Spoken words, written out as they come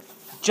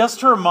just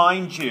to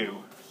remind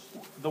you,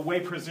 the way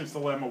Prisoner's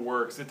Dilemma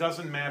works, it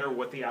doesn't matter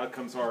what the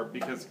outcomes are,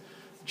 because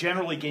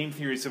generally game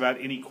theory is about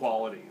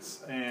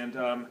inequalities.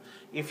 And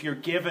if you're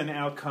given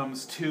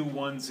outcomes 2,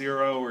 1,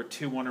 0, or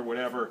 2, 1, or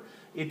whatever,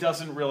 it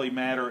doesn't really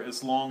matter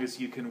as long as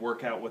you can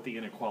work out what the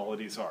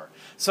inequalities are.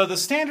 So the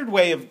standard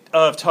way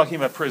of talking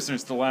about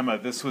Prisoner's Dilemma,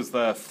 this was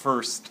the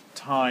first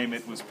time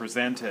it was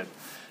presented,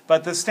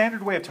 but the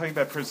standard way of talking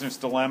about Prisoner's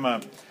Dilemma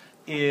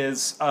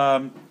is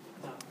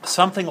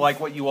something like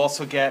what you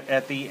also get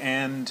at the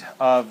end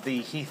of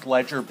the Heath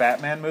Ledger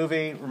Batman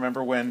movie.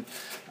 Remember when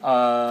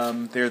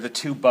there are the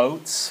two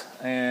boats,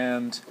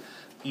 and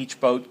each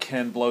boat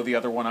can blow the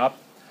other one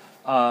up?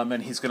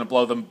 And he's going to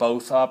blow them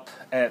both up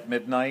at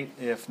midnight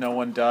if no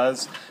one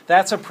does.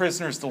 That's a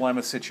Prisoner's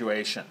Dilemma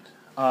situation.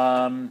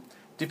 Do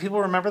people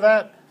remember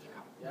that?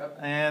 Yep.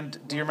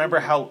 And do you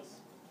remember how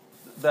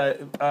the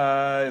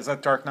is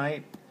that Dark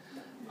Knight?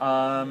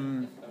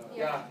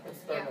 Yeah, it's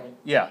Dark Knight.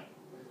 Yeah.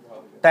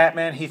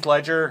 Batman, Heath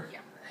Ledger,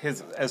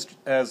 as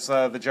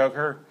the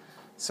Joker.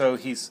 So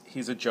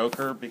he's a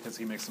Joker because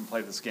he makes them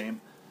play this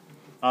game.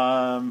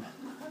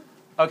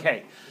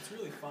 Okay. It's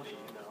really funny,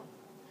 you know.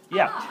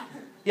 Yeah.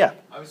 Yeah.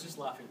 I was just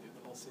laughing through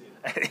the whole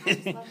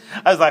scene.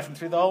 I was laughing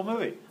through the whole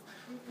movie,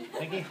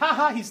 thinking,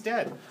 "Ha, he's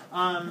dead."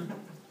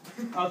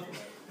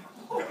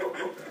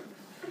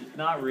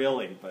 Not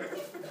really, but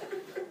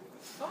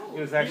it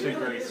was actually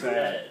very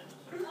sad.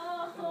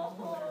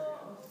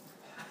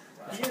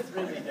 He is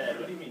really dead.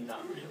 What do you mean,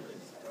 not really?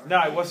 No,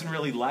 I wasn't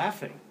really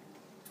laughing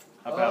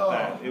about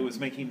that. It was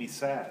making me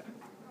sad.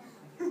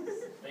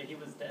 Like he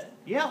was dead?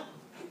 Yeah.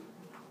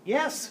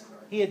 Yes.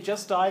 He had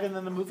just died, and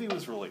then the movie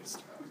was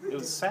released. It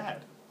was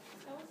sad.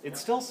 It's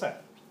still sad.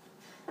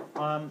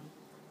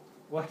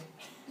 What?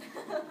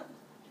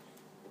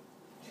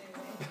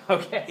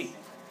 Okay.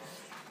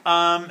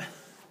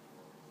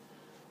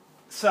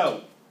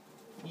 So,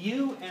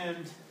 you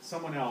and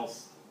someone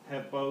else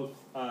have both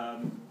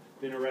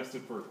been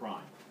arrested for a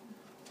crime.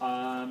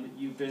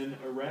 You've been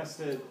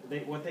arrested.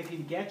 What they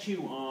can get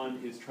you on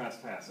is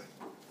trespassing.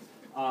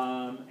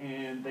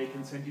 And they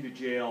can send you to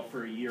jail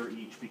for a year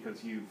each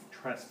because you've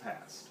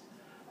trespassed.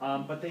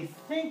 But they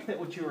think that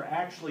what you were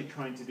actually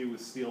trying to do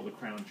was steal the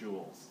crown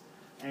jewels.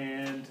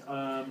 And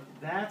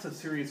that's a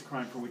serious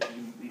crime for which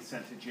you can be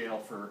sent to jail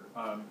for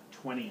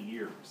 20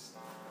 years.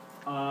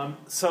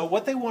 So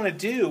what they want to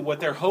do, what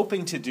they're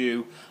hoping to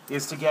do,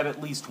 is to get at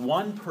least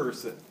one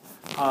person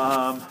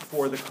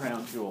for the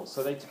crown jewels.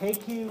 So they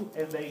take you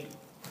and they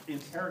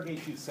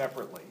interrogate you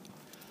separately.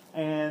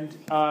 And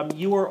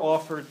you are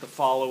offered the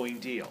following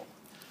deal.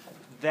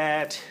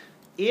 That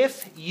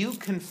if you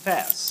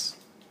confess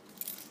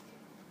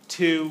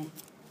to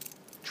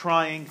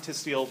trying to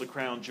steal the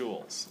crown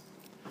jewels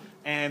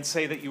and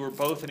say that you were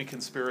both in a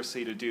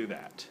conspiracy to do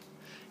that,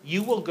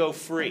 you will go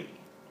free.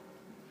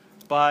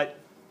 But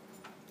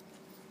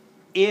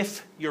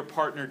if your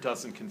partner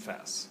doesn't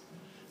confess.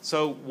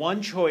 So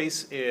one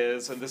choice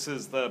is, and this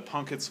is the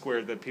Punnett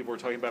square that people were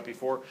talking about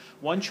before,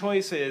 one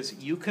choice is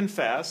you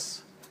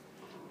confess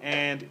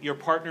and your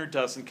partner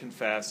doesn't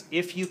confess.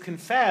 If you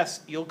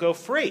confess, you'll go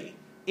free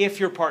if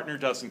your partner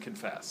doesn't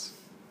confess.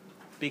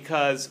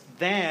 Because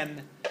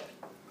then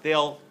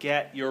they'll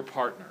get your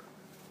partner.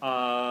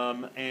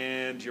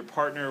 And your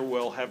partner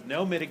will have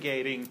no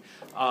mitigating,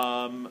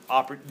 will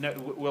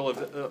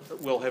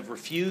have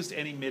refused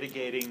any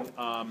mitigating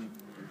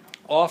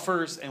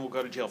offers and will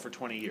go to jail for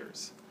 20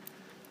 years.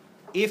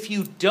 If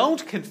you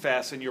don't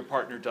confess and your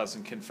partner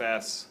doesn't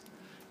confess,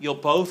 you'll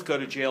both go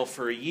to jail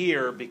for a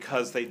year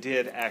because they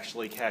did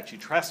actually catch you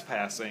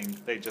trespassing.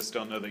 They just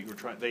don't know that you were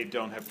trying. They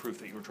don't have proof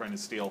that you were trying to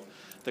steal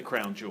the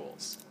crown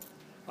jewels.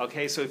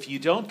 Okay, so if you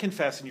don't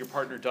confess and your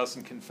partner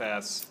doesn't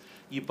confess,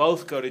 you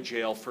both go to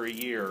jail for a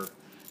year.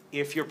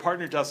 If your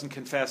partner doesn't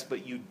confess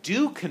but you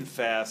do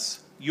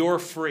confess, you're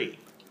free.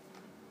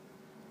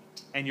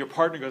 And your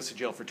partner goes to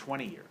jail for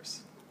 20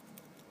 years.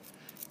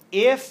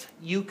 If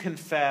you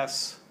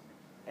confess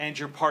and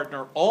your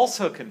partner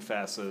also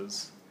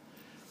confesses,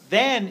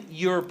 then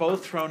you're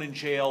both thrown in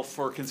jail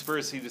for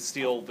conspiracy to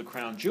steal the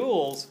crown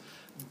jewels,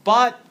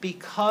 but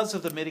because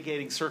of the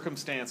mitigating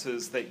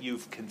circumstances that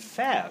you've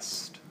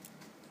confessed,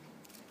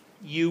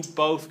 you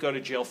both go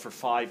to jail for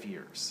 5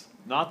 years.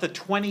 Not the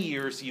 20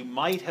 years you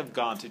might have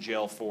gone to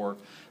jail for,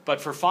 but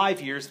for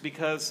 5 years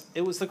because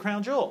it was the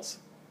crown jewels.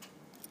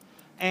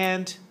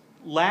 And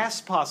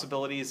last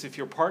possibility is if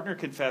your partner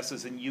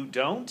confesses and you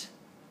don't,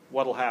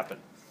 what'll happen?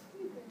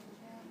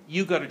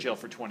 You go to jail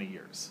for 20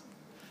 years.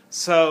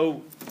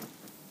 So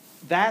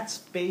that's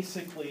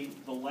basically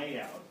the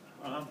layout.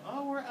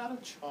 Oh, we're out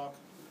of chalk.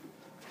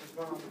 There's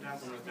one on the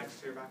desk next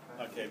to your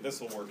backpack. Okay, this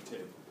will work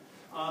too.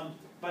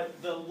 But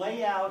the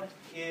layout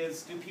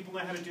is, do people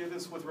know how to do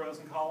this with rows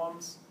and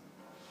columns?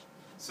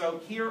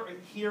 So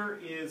here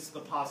is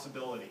the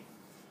possibility.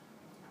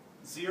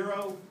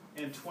 0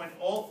 and 20,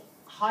 all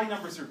high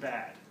numbers are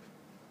bad.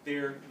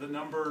 They're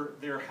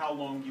how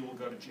long you will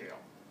go to jail.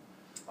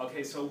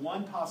 Okay, so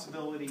one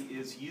possibility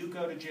is you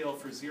go to jail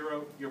for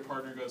 0, your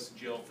partner goes to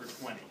jail for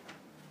 20.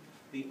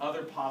 The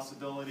other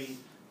possibility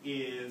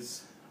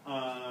is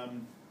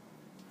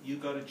you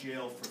go to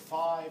jail for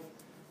 5,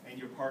 and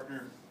your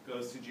partner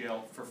goes to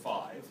jail for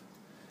 5.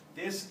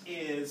 This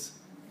is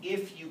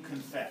if you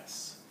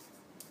confess.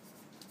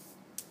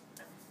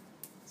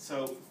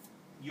 So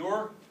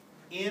you're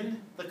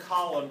in the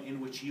column in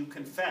which you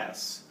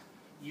confess.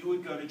 You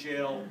would go to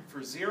jail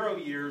for 0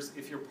 years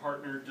if your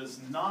partner does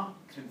not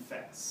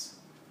confess.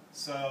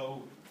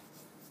 So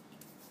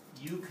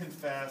you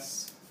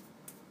confess,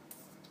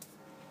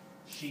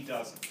 she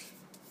doesn't.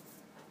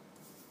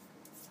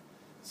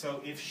 So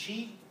if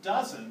she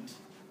doesn't,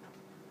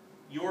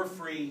 you're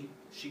free,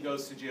 she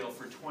goes to jail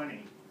for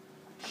 20.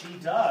 She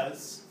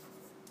does,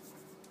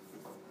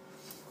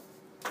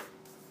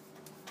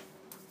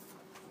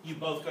 you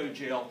both go to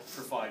jail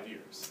for 5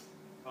 years.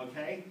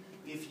 Okay?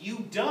 If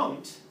you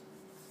don't,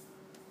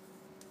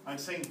 I'm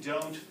saying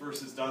don't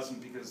versus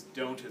doesn't because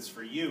don't is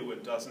for you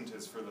and doesn't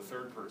is for the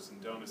third person.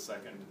 Don't is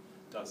second,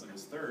 doesn't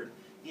is third.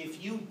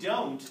 If you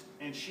don't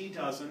and she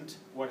doesn't,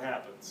 what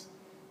happens?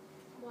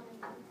 One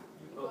of them.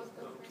 You You both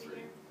go for a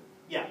year.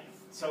 Yeah.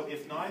 So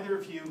if neither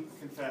of you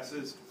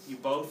confesses, you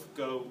both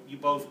go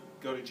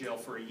to jail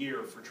for a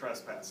year for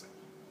trespassing.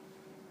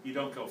 You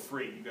don't go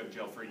free. You go to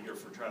jail for a year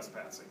for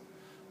trespassing.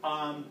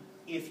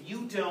 If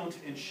you don't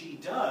and she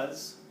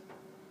does,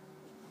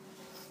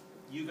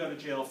 you go to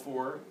jail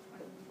for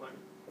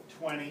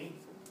 20,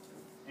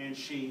 and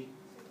she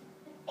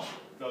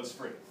goes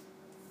free.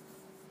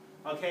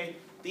 Okay?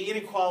 The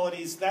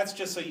inequalities, that's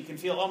just so you can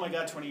feel, oh my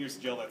God, 20 years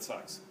in jail, that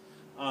sucks.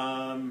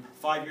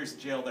 5 years in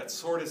jail, that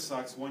sort of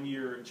sucks. 1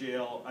 year in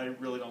jail, I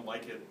really don't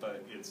like it,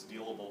 but it's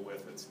dealable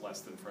with. It's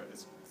less than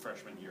it's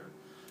freshman year.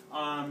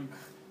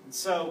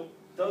 So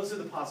those are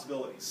the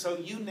possibilities. So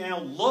you now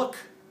look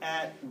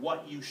at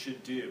what you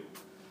should do,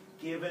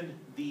 given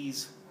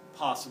these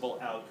possible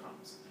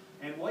outcomes.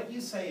 And what you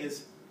say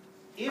is,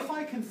 if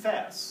I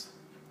confess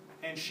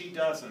and she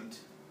doesn't,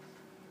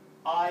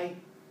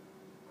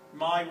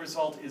 my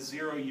result is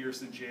 0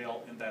 years in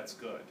jail, and that's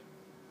good.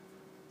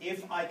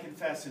 If I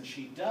confess and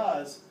she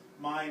does,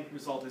 my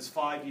result is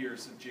 5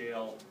 years in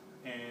jail,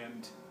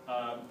 and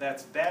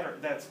that's better.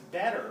 That's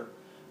better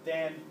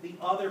than the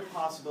other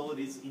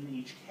possibilities in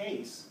each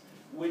case,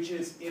 which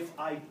is if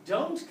I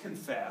don't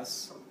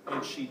confess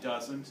and she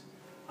doesn't,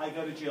 I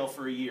go to jail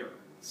for a year.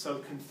 So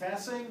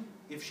confessing,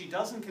 if she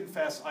doesn't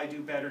confess, I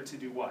do better to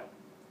do what?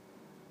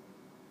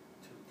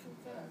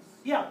 Confess.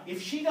 Yeah,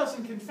 if she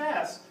doesn't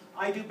confess,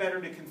 I do better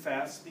to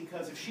confess,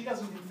 because if she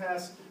doesn't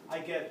confess, I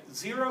get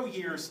 0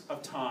 years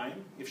of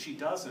time if she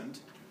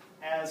doesn't,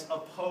 as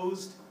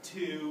opposed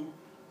to,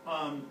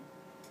 I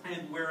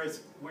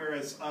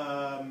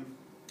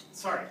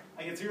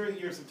get 0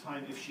 years of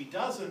time if she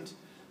doesn't,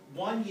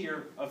 1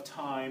 year of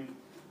time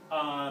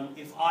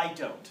if I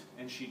don't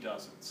and she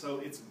doesn't. So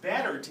it's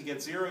better to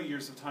get 0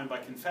 years of time by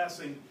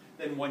confessing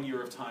than 1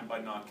 year of time by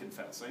not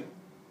confessing,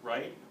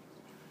 right?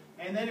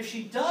 And then if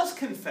she does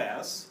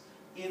confess,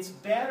 it's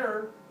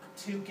better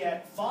to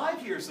get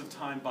 5 years of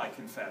time by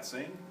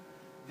confessing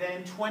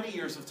than 20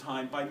 years of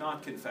time by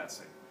not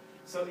confessing.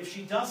 So if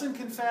she doesn't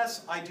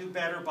confess, I do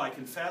better by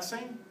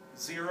confessing,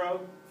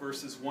 0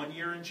 versus 1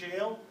 year in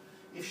jail.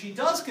 If she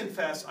does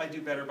confess, I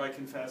do better by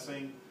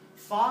confessing,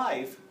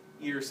 5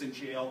 years in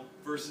jail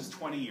versus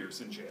 20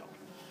 years in jail.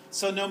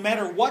 So no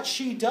matter what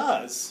she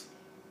does,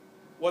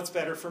 what's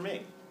better for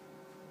me?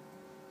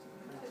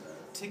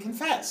 To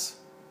confess,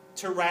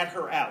 to rat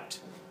her out,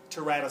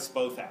 to rat us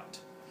both out,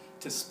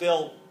 to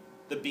spill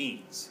the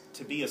beans,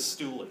 to be a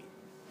stoolie,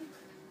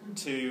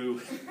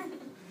 to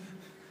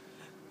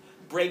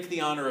break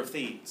the honor of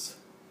thieves,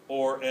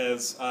 or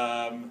as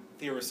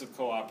theorists of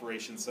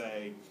cooperation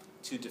say,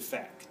 to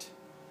defect.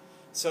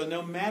 So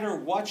no matter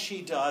what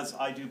she does,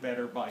 I do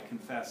better by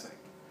confessing.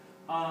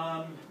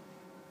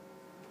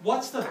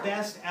 What's the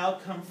best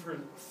outcome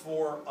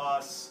for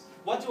us?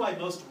 What do I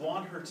most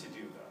want her to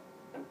do,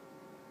 though?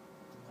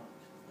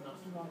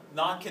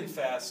 Not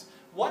confess.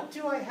 What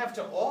do I have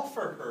to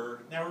offer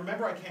her? Now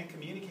remember, I can't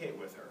communicate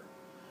with her.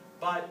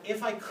 But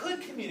if I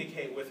could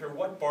communicate with her,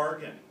 what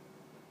bargain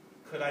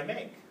could I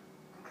make?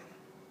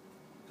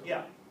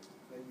 Yeah.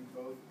 That you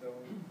both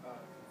don't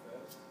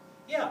confess?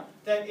 Yeah,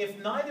 that if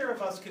neither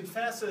of us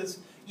confesses,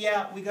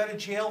 yeah, we go to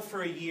jail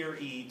for a year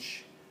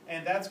each,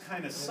 and that's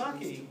kind of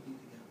sucky.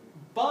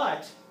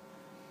 But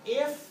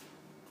if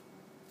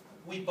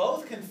we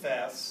both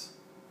confess,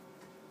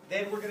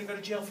 then we're going to go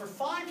to jail for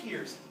 5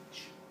 years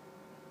each.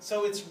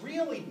 So it's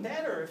really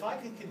better if I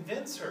could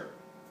convince her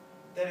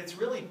that it's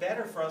really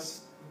better for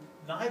us,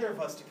 neither of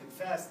us to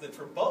confess, than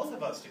for both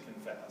of us to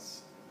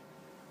confess.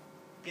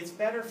 It's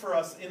better for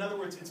us, in other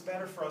words, it's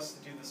better for us to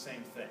do the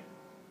same thing.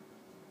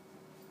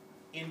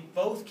 In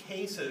both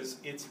cases,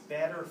 it's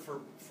better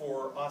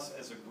for us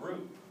as a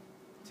group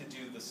to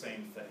do the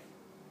same thing.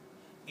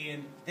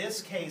 In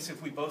this case,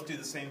 if we both do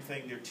the same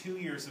thing, there are 2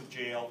 years of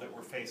jail that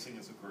we're facing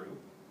as a group.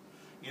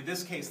 In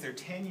this case, there are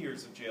 10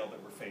 years of jail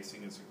that we're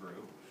facing as a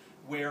group.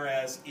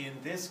 Whereas in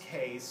this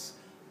case,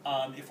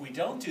 if we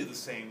don't do the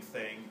same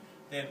thing,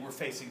 then we're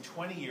facing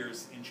 20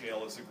 years in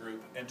jail as a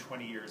group and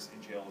 20 years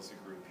in jail as a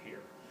group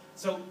here.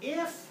 So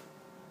if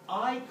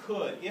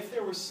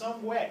there was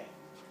some way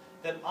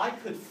that I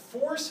could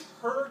force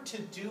her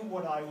to do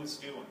what I was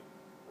doing.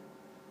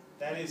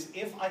 That is,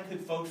 if I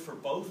could vote for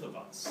both of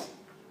us,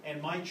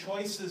 and my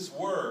choices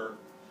were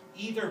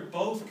either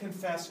both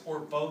confess or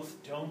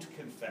both don't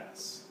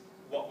confess,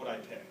 what would I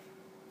pick?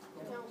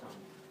 Don't.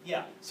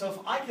 Yeah, so if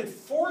I could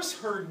force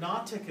her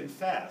not to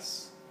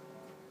confess,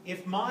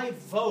 if my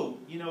vote,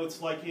 you know,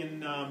 it's like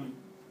in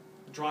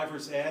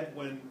driver's ed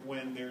when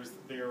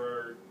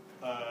your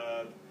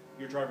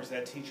driver's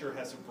ed teacher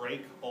has a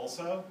brake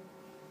also,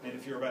 and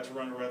if you're about to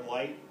run a red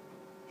light,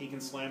 he can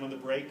slam on the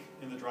brake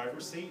in the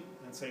driver's seat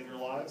and save your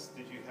lives.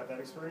 Did you have that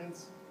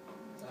experience?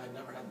 I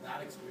never had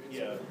that experience.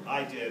 Yeah,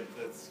 I did.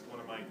 That's one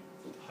of my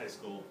high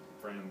school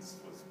friends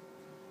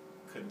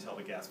couldn't tell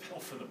the gas pedal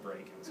from the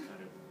brake. It was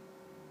kind of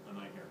a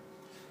nightmare.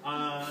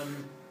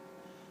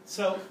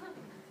 So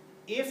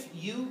if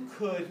you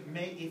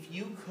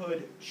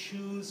could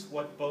choose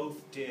what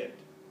both did,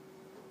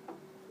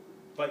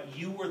 but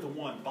you were the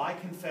one, by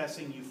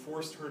confessing you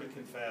forced her to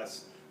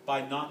confess,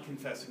 by not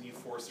confessing you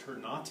forced her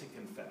not to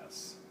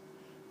confess,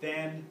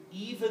 then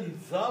even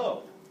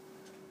though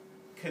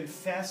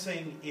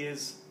confessing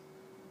is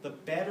the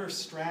better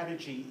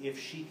strategy if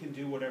she can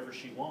do whatever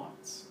she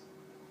wants,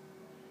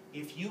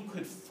 if you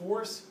could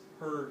force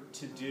her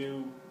to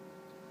do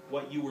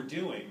what you were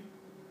doing,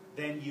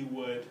 then you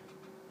would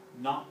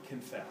not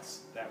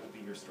confess. That would be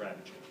your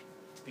strategy.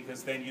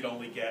 Because then you'd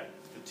only get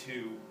the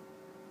two,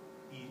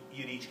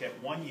 you'd each get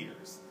 1 year.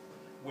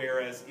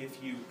 Whereas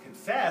if you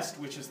confessed,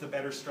 which is the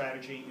better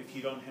strategy if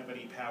you don't have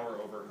any power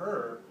over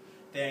her,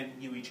 then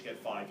you each get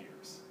 5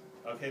 years.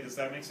 Okay, does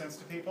that make sense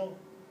to people?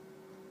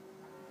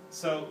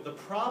 So the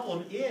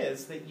problem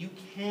is that you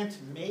can't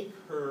make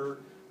her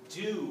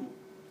do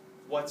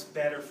what's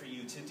better for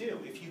you to do.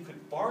 If you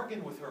could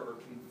bargain with her or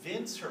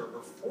convince her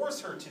or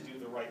force her to do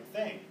the right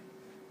thing,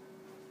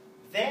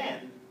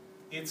 then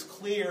it's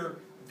clear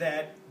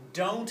that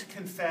don't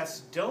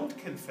confess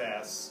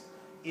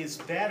is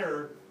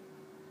better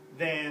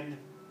than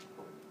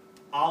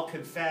I'll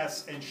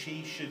confess and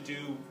she should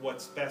do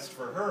what's best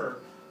for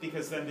her,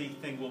 because then the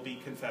thing will be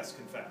confess.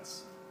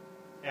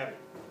 Abby.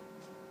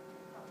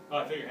 Oh,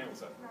 I thought your hand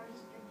was up.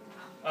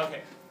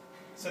 Okay,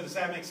 so does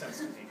that make sense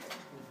to people?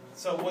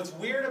 So what's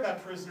weird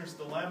about Prisoner's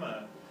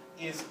Dilemma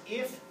is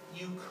if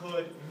you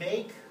could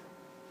make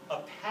a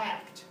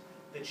pact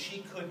that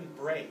she couldn't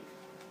break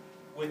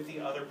with the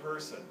other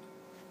person,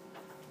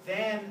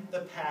 then the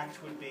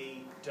pact would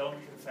be don't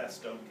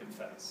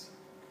confess.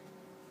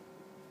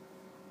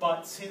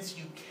 But since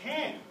you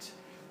can't,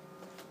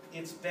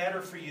 it's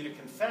better for you to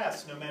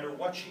confess. No matter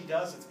what she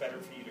does, it's better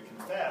for you to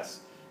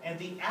confess. And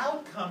the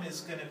outcome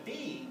is going to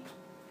be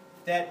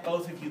that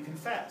both of you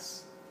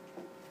confess.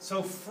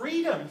 So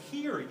freedom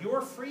here,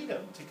 your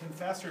freedom to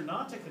confess or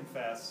not to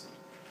confess,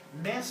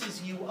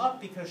 messes you up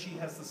because she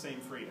has the same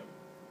freedom.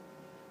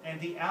 And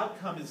the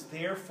outcome is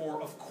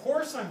therefore, of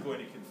course I'm going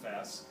to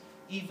confess,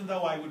 even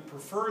though I would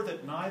prefer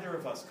that neither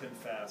of us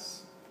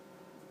confess.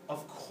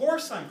 Of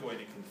course I'm going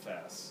to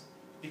confess,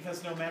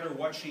 because no matter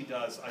what she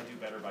does, I do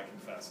better by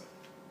confessing.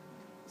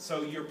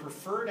 So your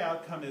preferred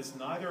outcome is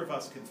neither of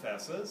us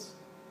confesses,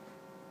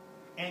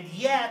 and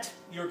yet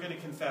you're going to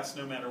confess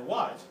no matter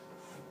what,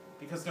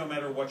 because no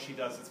matter what she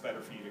does, it's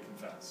better for you to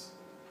confess.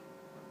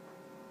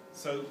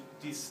 So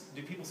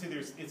do people see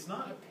it's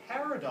not a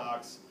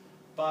paradox,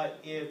 but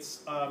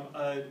it's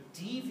a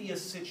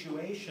devious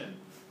situation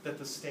that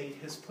the state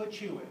has put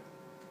you in.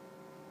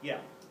 Yeah?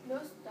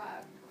 Most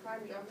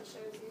crime drama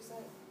shows use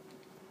it.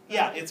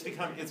 Yeah, it's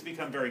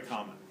become very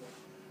common.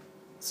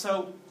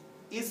 So,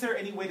 is there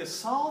any way to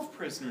solve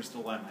Prisoner's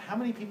Dilemma? How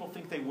many people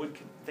think they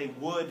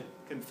would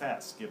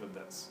confess given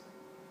this?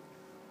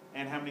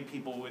 And how many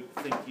people would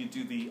think you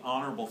do the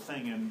honorable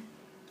thing and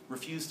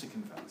refuse to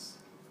confess?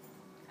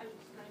 I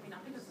mean,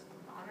 not because of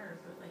honor,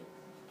 but like,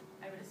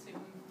 I would assume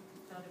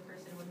the other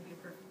person wouldn't be a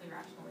perfectly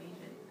rational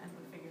agent and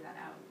would figure that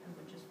out and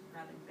would just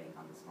rather bank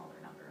on the smaller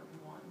number of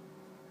one.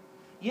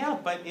 Yeah,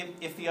 but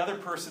if the other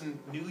person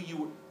knew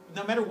you,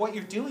 no matter what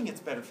you're doing,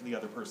 it's better for the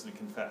other person to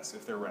confess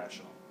if they're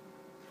rational.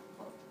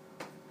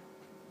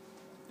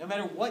 No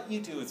matter what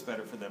you do, it's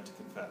better for them to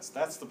confess.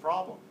 That's the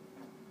problem.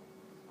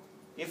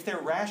 If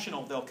they're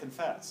rational, they'll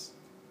confess.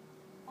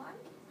 Well, I'm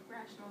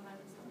rational and I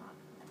would still not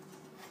confess.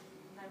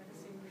 I would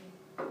assume they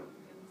do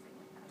the same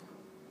like that.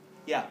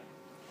 Yeah.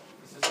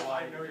 This is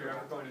why I know you're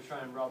ever going to try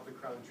and rob the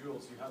crown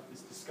jewels. You have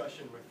this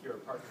discussion with your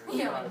partner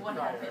Yeah, like what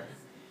prior, happens?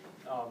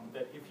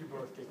 that if you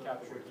both get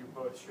captured, you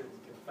both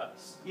shouldn't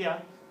confess. Yeah.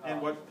 And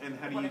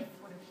how do you? What if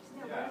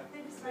she's Yeah,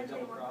 they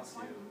double cross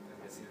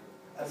you.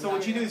 So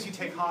what you do is you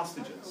take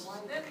hostages.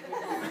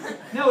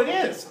 No, it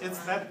is.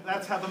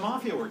 That's how the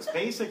mafia works.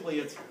 Basically,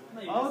 it's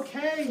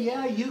okay.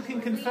 Yeah, you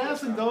can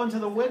confess and go into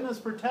the witness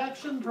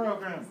protection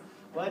program,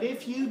 but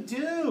if you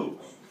do,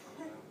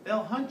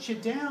 they'll hunt you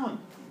down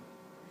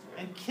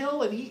and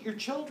kill and eat your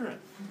children.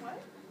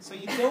 So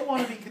you don't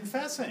want to be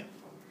confessing.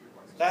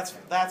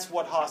 That's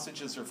what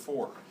hostages are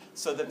for,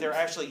 so that there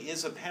actually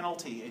is a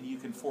penalty and you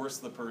can force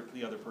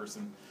the other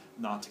person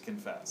not to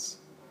confess.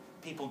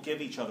 People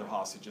give each other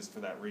hostages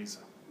for that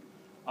reason.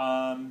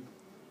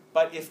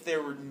 But if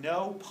there were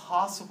no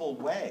possible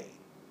way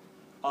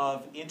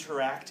of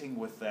interacting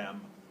with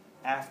them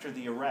after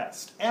the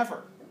arrest,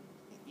 ever,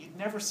 you'd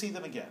never see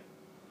them again.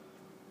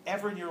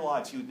 Ever in your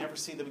lives, you would never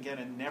see them again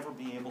and never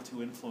be able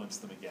to influence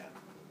them again.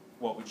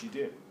 What would you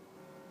do?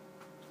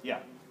 Yeah.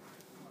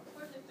 Of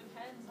course, it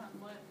depends on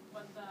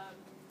what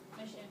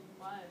the mission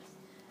was.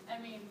 I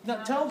mean,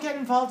 No, don't get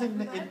involved in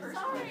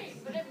sorry,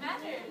 but it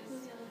matters.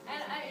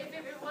 And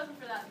if it wasn't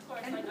for that, of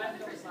course, like I would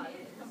go for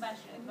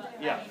confession.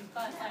 But Yeah. I mean,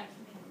 but like,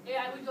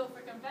 yeah, I would go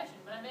for confession.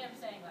 But I mean, I'm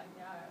saying like,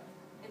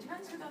 yeah. It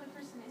depends who the other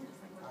person is.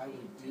 Like, I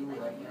would do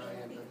whatever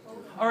I end up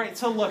doing. All right,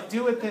 so look,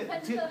 do it.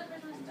 Depends if the other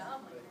person was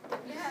dumb.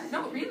 Like, yeah.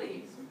 No,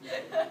 really.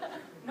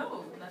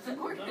 No, that's No,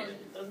 important.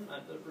 it doesn't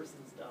matter if the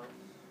person's dumb.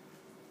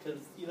 Because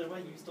either way,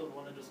 you still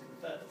want to just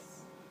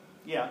confess.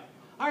 Yeah.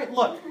 All right,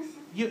 look,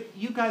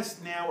 you guys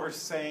now are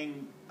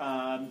saying,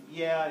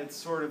 yeah, it's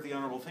sort of the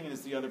honorable thing, and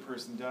is the other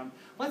person dumb?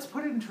 Let's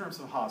put it in terms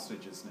of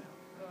hostages now.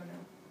 Oh,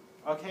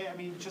 no. Okay, I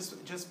mean,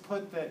 just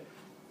put that,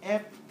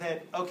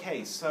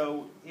 okay,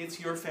 so it's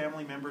your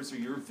family members or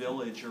your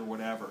village or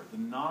whatever. The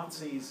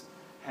Nazis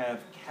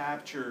have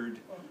captured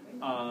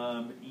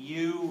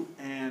you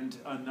and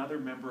another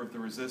member of the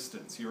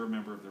resistance. You're a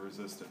member of the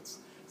resistance.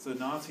 So the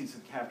Nazis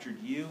have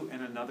captured you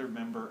and another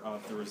member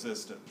of the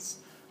resistance,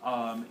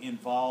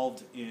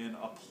 involved in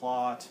a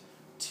plot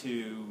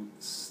to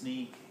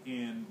sneak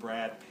in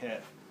Brad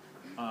Pitt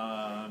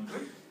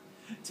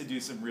to do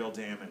some real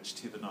damage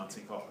to the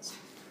Nazi cause.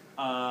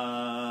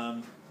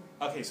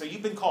 Okay, so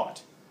you've been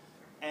caught.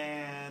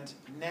 And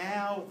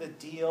now the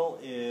deal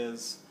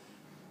is,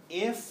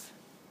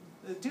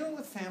 do it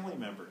with family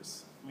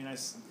members. I mean,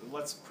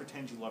 let's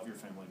pretend you love your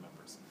family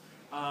members.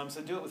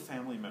 So do it with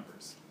family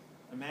members.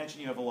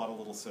 Imagine you have a lot of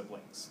little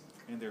siblings,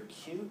 and they're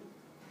cute,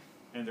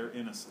 and they're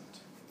innocent,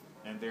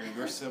 and they're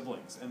your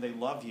siblings, and they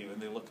love you,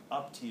 and they look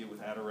up to you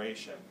with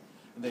adoration,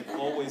 and they've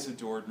always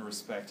adored and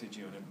respected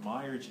you and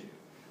admired you,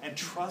 and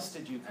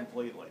trusted you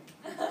completely,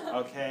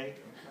 okay?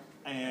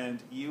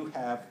 And you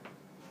have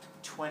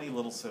 20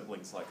 little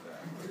siblings like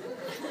that,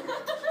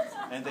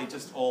 and they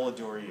just all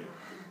adore you.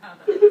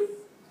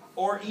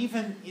 Or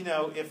even,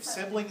 if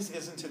siblings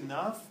isn't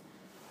enough,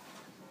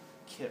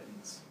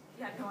 kittens.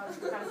 Yeah, no, I was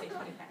about to say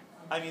 20 packs.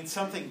 I mean,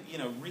 something,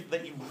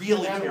 that you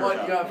really And care what,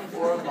 about. you have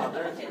 4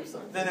 mothers or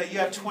something? No, you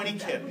have 20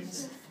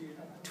 kittens.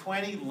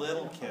 20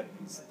 little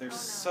kittens. They're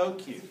so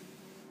cute.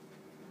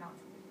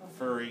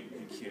 Furry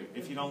and cute.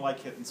 If you don't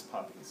like kittens,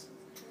 puppies.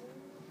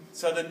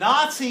 So the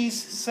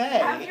Nazis say...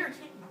 Have your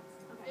kittens.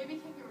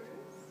 maybe kangaroos.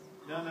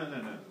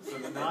 No. So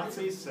the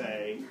Nazis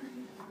say,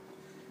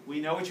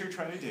 we know what you're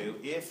trying to do.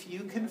 If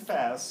you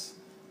confess,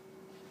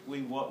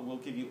 we'll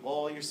give you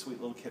all your sweet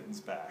little kittens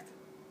back.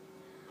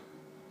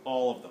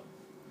 All of them.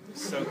 They're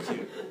so cute.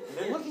 And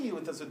they're looking at you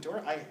with those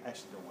adoring... I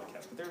actually don't like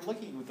cats, but they're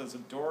looking at you with those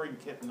adoring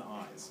kitten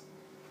eyes.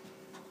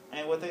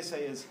 And what they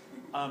say is,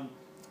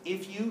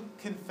 if you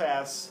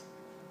confess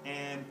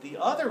and the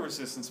other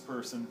resistance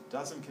person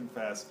doesn't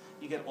confess,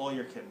 you get all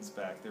your kittens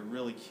back. They're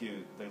really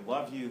cute. They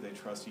love you. They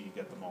trust you. You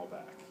get them all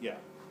back. Yeah.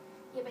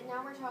 Yeah, but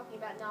now we're talking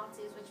about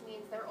Nazis, which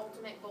means their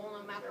ultimate goal,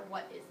 no matter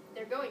what, is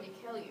they're going to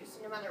kill you,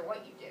 so no matter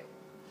what you do.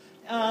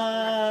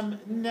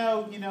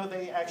 No,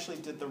 they actually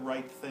did the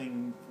right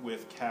thing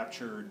with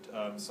captured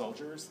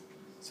soldiers.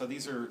 So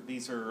these are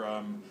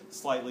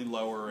slightly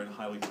lower and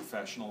highly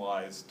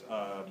professionalized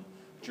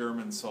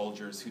German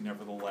soldiers who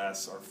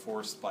nevertheless are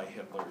forced by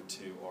Hitler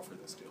to offer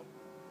this deal.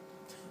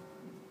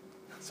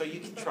 So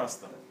you can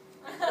trust them.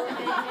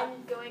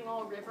 And going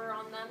all river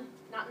on them,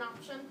 not an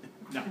option?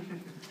 No.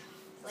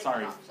 Like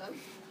Sorry. an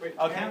option.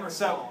 Okay,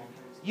 so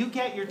you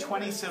get your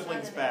 20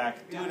 siblings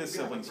back. Do it as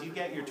siblings. You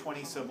get your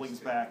 20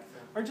 siblings back,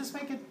 or just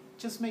make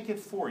it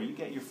 4. You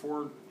get your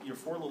four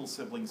little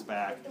siblings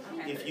back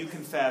if you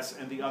confess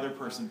and the other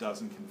person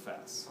doesn't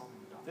confess.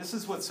 This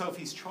is what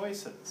Sophie's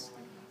choice is.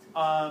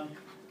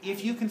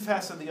 If you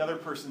confess and the other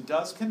person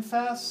does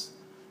confess,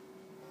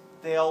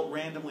 they'll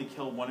randomly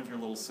kill one of your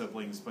little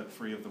siblings, but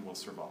 3 of them will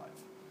survive.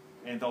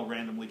 And they'll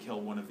randomly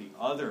kill one of the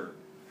other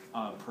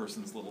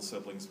person's little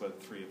siblings,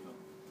 but 3 of them.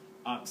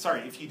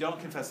 If you don't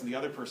confess and the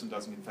other person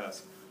doesn't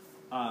confess,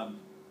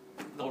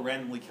 they'll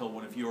randomly kill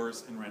one of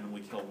yours and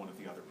randomly kill one of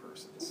the other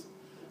person's.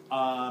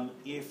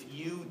 If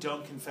you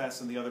don't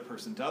confess and the other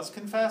person does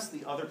confess,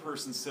 the other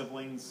person's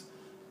siblings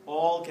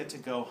all get to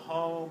go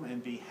home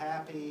and be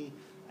happy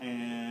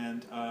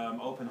and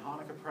open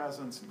Hanukkah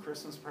presents and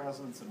Christmas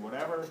presents and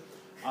whatever.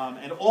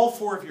 And all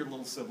 4 of your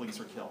little siblings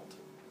are killed.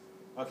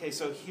 Okay,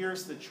 so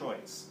here's the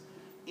choice.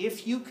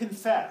 If you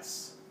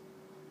confess,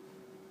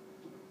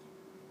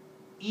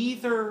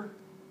 either...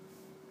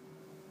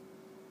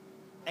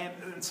 And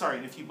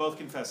if you both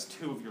confess,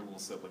 2 of your little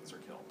siblings are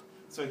killed.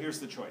 So here's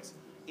the choice.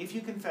 If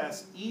you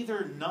confess,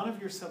 either none of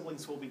your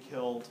siblings will be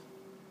killed,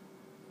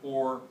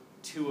 or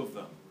 2 of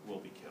them will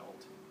be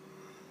killed.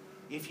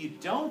 If you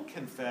don't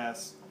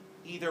confess,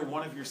 either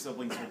one of your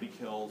siblings will be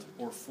killed,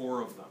 or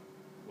 4 of them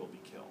will be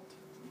killed.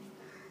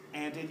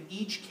 And in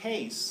each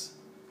case,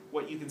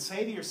 what you can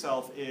say to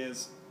yourself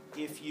is,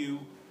 if you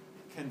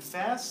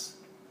confess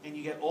and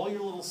you get all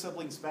your little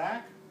siblings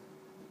back,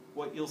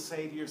 what you'll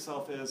say to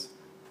yourself is,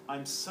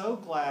 I'm so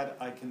glad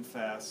I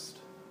confessed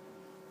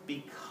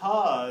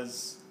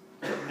because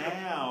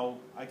now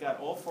I got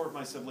all 4 of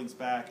my siblings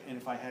back, and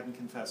if I hadn't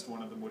confessed,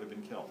 one of them would have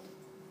been killed.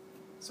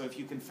 So if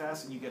you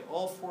confess and you get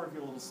all 4 of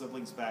your little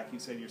siblings back, you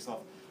say to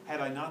yourself,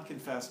 had I not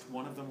confessed,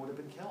 one of them would have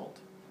been killed.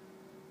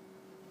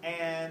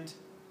 And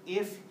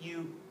if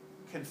you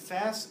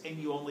confess and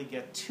you only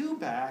get 2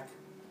 back,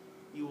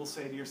 you will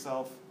say to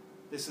yourself,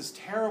 this is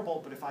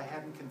terrible, but if I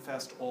hadn't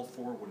confessed, all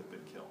 4 would have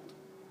been killed.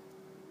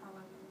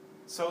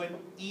 So in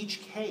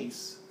each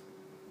case,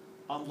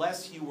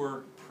 unless you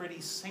were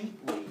pretty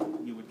saintly,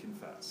 you would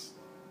confess.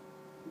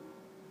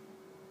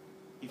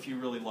 If you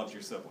really loved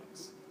your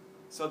siblings.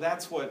 So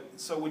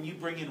so when you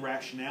bring in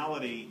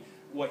rationality,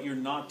 what you're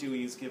not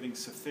doing is giving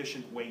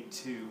sufficient weight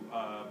to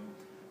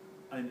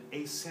an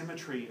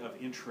asymmetry of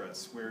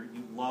interests where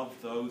you love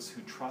those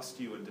who trust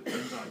you and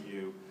depend on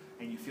you,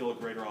 and you feel a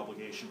greater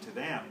obligation to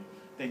them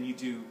than you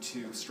do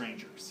to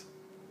strangers.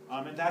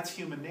 And that's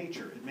human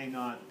nature. It may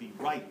not be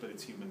right, but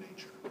it's human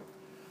nature.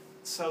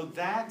 So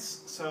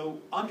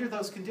under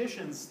those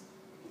conditions,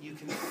 you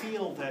can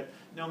feel that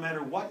no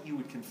matter what you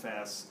would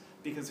confess,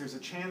 because there's a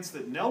chance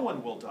that no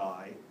one will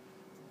die,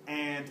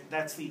 and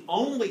that's the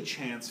only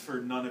chance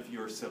for none of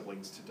your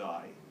siblings to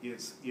die,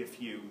 is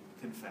if you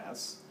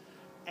confess.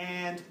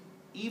 And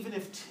even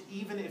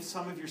if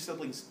some of your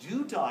siblings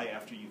do die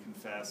after you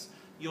confess,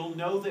 you'll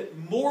know that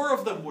more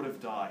of them would have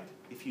died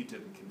if you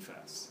didn't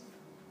confess.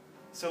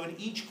 So in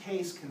each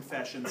case,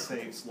 confession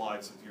saves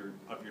lives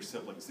of your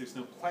siblings. There's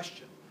no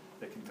question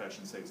that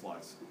confession saves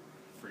lives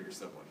for your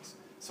siblings.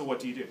 So what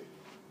do? You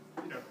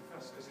don't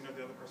confess, because you know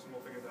the other person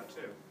will figure that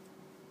too.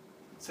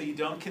 So you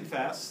don't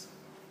confess,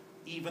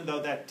 even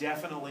though that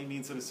definitely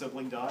means that a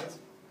sibling dies?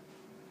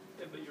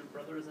 Yeah, but your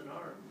brother is in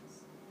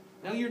arms.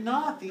 No, you're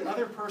not. The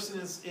other person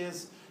is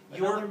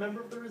Another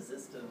member of the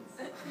resistance.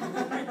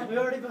 We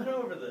already went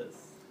over this.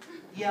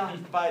 Yeah,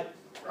 but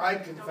I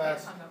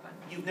confess.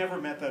 you've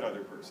never met that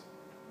other person.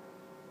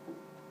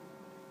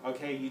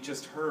 Okay, you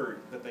just heard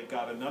that they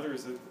got another.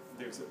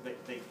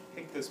 They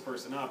picked this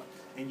person up,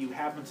 and you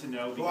happen to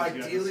know Who because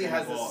you ideally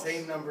have has the the boss.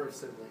 same number of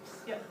siblings.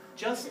 Yeah,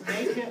 just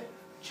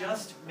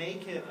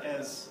make it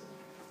as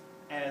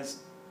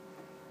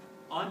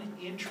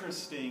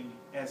uninteresting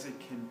as it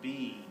can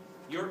be.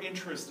 Your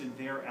interest in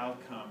their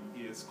outcome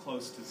is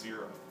close to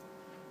 0.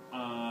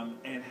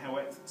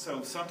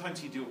 So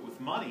sometimes you do it with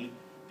money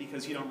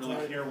because you don't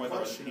really care whether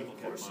other people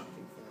get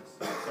money.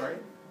 Sorry?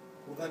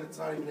 Well, then it's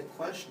not even a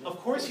question. Of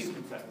course you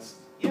confess.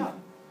 Yeah.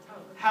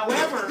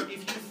 However,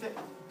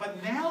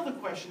 but now the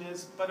question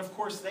is, but of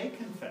course they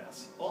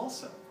confess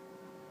also.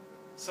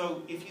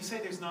 So if you say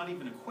there's not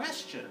even a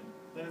question,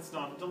 then it's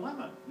not a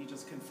dilemma. You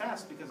just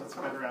confess because it's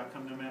a better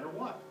outcome no matter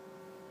what.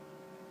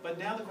 But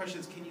now the question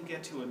is, can you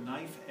get to a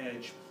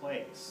knife-edge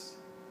place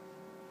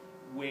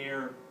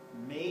where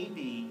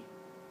maybe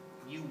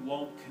you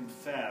won't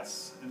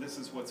confess, and this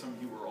is what some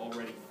of you were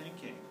already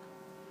thinking,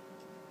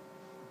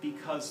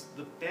 because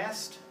the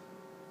best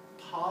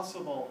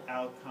possible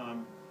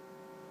outcome,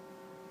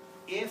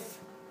 if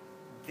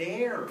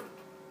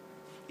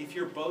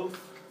you're both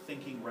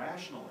thinking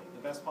rationally,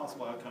 the best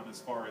possible outcome as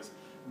far as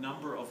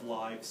number of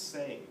lives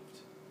saved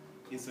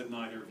is that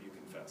neither of you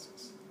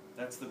confesses.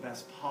 That's the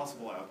best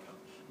possible outcome.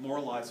 More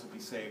lives will be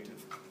saved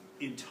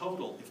in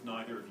total if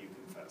neither of you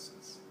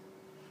confesses.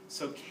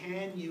 So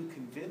can you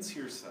convince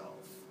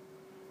yourself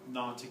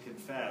not to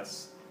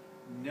confess,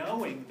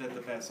 knowing that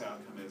the best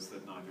outcome is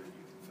that neither of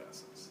you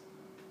confesses?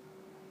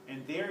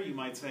 And there you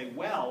might say,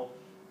 well,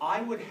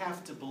 I would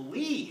have to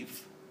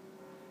believe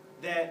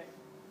that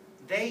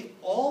they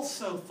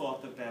also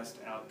thought the best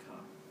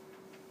outcome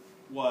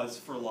was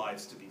for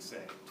lives to be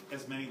saved,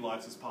 as many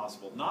lives as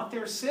possible. Not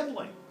their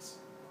siblings,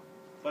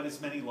 but as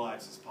many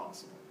lives as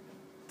possible.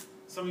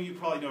 Some of you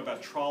probably know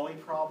about trolley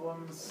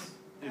problems.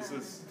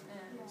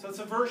 So it's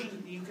a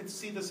version, you could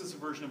see this as a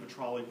version of a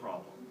trolley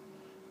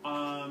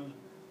problem.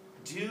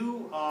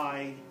 Do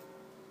I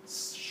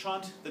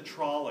shunt the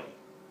trolley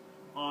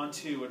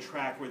onto a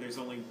track where there's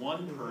only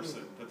one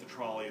person that the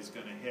trolley is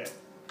going to hit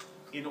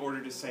in order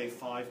to save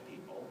 5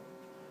 people?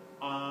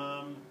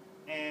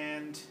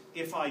 And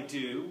if I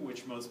do,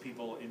 which most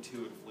people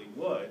intuitively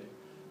would,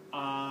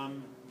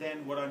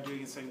 then what I'm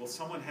doing is saying, well,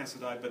 someone has to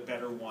die, but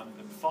better 1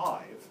 than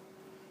 5.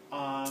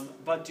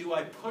 But do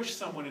I push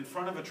someone in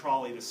front of a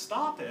trolley to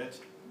stop it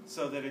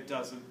so that it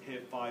doesn't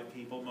hit 5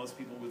 people? Most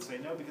people would say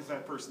no, because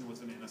that person was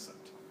an innocent.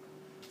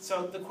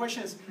 So the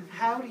question is,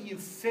 how do you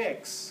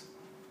fix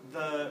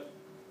the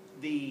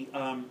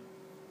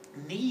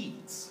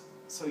needs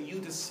so you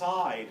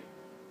decide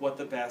what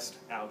the best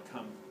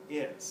outcome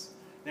is?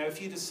 Now,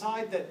 if you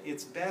decide that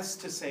it's best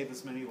to save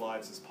as many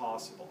lives as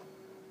possible,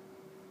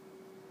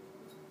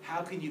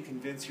 how can you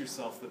convince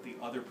yourself that the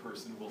other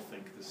person will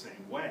think the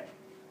same way?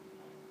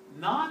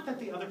 Not that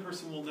the other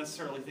person will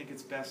necessarily think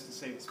it's best to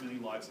save as many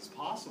lives as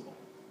possible,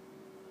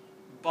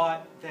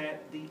 but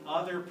that the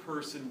other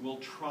person will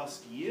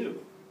trust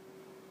you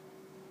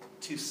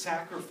to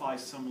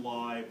sacrifice some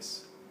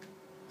lives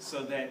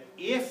so that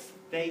if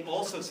they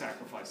also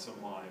sacrifice some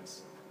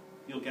lives,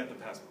 you'll get the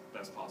best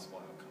possible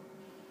outcome.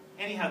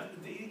 Anyhow,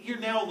 you're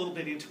now a little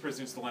bit into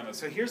Prisoner's Dilemma.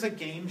 So here's a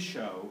game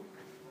show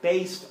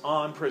based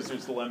on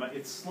Prisoner's Dilemma.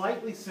 It's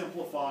slightly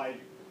simplified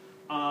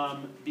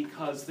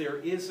because there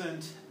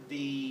isn't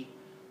the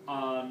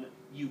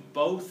you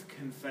both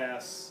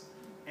confess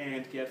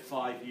and get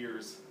 5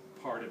 years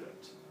part of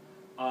it.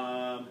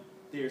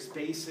 There's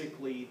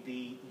basically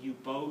the you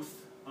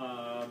both,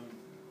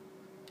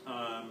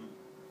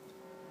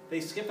 they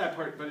skip that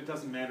part, but it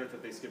doesn't matter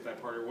that they skip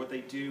that part. Or what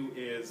they do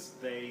is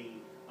they,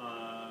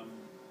 I'm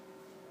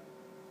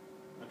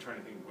trying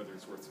to think whether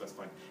it's worth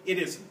specifying. It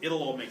isn't.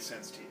 It'll all make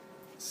sense to you.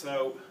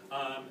 So, Do you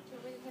want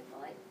me to hit the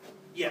light?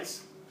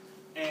 yes.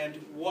 And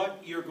what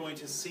you're going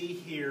to see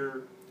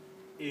here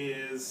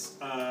is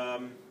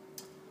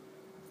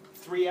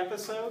 3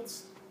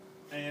 episodes,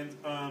 and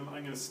I'm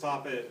going to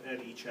stop it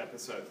at each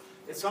episode.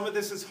 Some of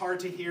this is hard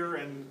to hear,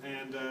 and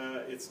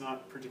it's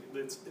not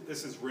particularly.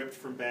 This is ripped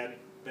from bad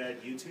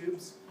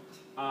YouTubes,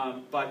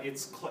 but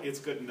it's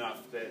good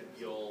enough that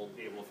you'll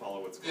be able to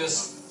follow what's going on.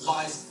 It's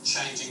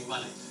life-changing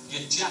money.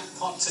 Your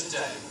jackpot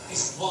today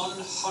is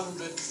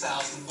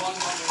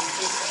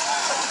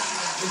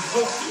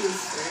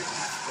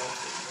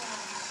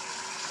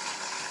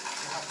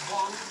 £100,150. You have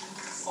one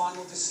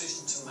final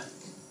decision to make.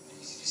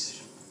 Easy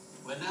decision.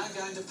 We're now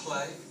going to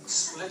play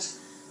split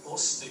or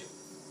steal.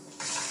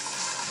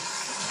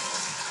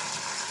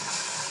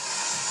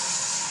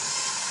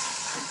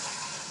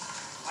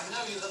 I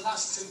know you're the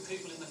last 2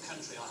 people in the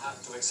country I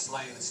have to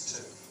explain this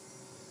to.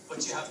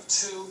 But you have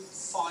 2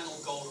 final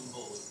golden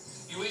balls.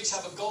 You each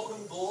have a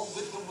golden ball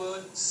with the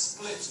word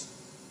split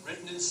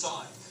written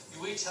inside.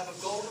 You each have a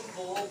golden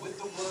ball with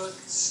the word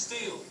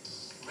steal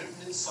written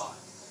inside.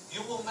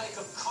 You will make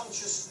a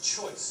conscious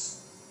choice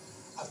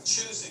of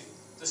choosing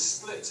the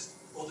split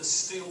or the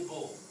steal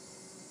ball.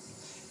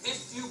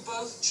 If you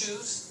both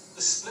choose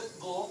the split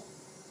ball,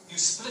 you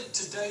split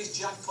today's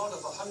jackpot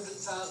of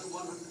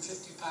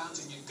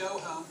 £100,150 and you go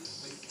home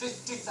with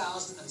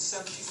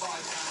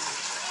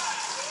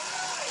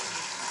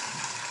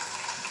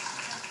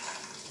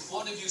 £50,075. If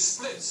one of you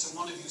splits and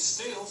one of you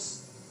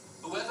steals,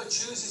 whoever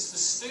chooses the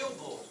steal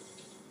ball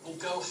will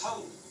go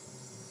home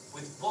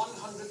with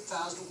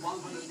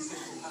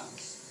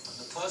 £100,150. And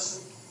the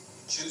person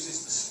who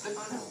chooses the split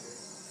ball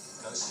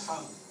goes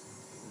home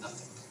with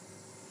nothing.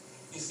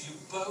 If you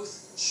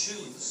both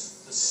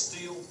choose the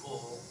steal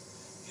ball,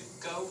 you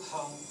go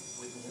home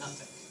with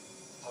nothing.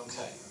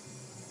 Okay.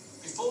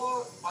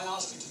 Before I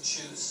ask you to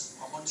choose,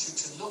 I want you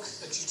to look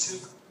at your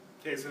 2.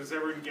 Okay, so does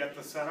everyone get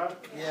the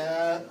setup?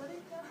 Yeah.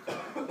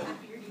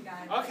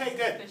 Okay,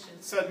 good.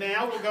 So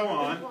now we'll go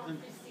on.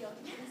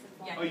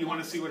 Oh, you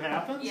want to see what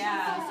happens?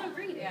 Yeah. He's so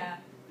greedy. Yeah.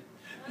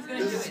 He's gonna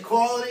do This is it.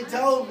 quality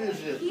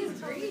television. He's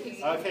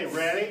greedy. Okay,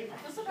 ready?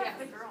 Let's look at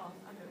the girl.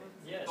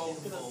 Yeah, she's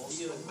Golden gonna balls,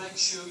 steal. and make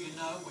sure you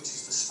know which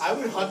is the split I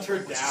would ball, hunt her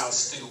which is down. the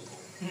steal ball.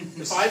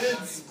 If I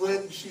didn't split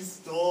and she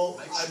stole,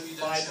 Make I'd sure you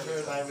don't find show her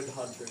and it. I would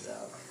hunt her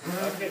down.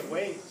 Okay,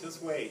 wait.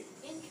 Just wait.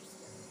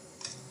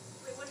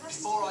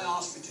 Before I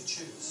ask you to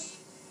choose,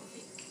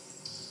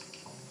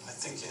 I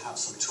think you have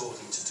some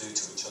talking to do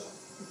to each other.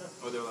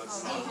 Oh, they're like,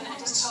 Even at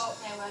the talk,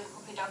 there were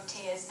puppy dog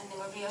tears, and they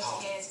were real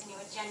tears, and you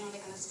were genuinely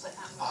going to split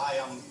that one. I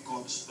am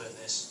going to split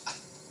this.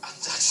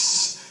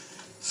 That's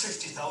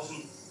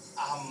 50,000.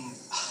 I'm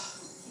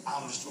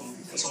just,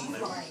 it's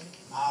unbelievable.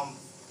 I'm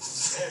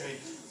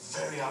very,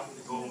 very happy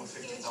to go on with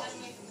You were 50,000.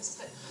 genuinely going to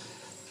split.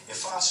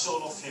 If I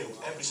stole off you,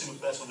 every single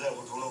person there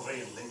would run over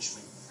here and lynch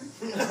me.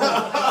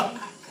 I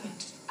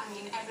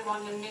mean,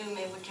 everyone who knew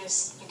me would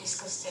just be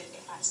disgusted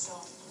if I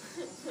stole.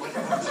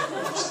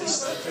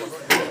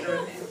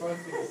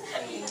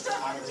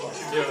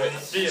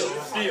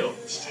 Steal.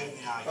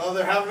 Oh,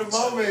 they're having a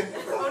moment.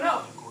 Oh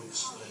no.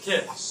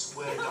 Kiss. I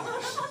swear down.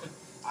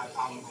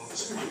 I'm going to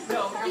split.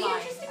 No, you're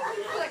lying.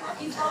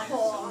 He's awful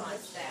on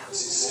this now.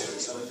 This is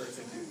serious.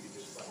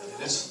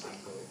 It is.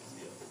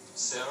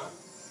 Sarah,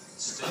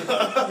 Steve,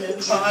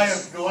 I am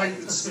going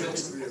to split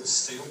split with a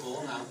steel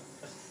ball now.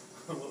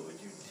 What would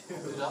you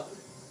Put it up.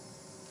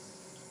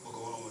 We're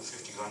going on with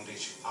 50 grand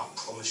each. I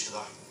promise you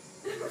that.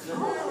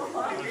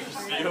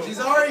 She's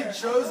already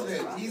chosen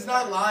it. He's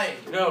not lying.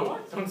 No,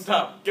 don't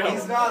stop. Go.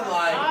 He's not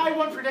lying. I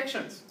want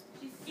predictions.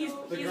 He's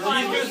He's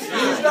lying.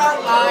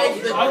 not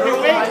lying. The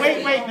girl lied.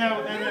 Wait,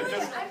 no,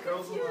 just. I'm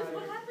confused.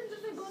 What happens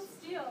if they both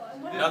steal?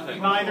 And what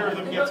Nothing. Neither of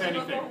them gets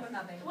anything.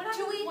 What happens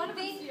Do we if one of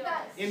them think steals?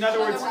 that? In other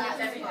words,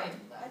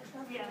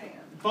 Everything.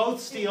 both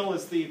steal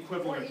is the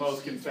equivalent of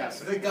both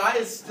confessing. The guy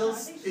is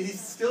he's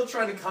still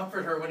trying to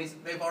comfort her when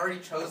they've already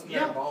chosen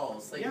their Yeah.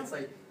 balls. Like Yeah. it's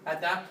like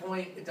at that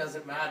point it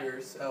doesn't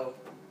matter. So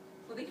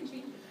Well, they can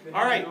change it.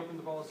 All right. Open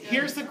the balls.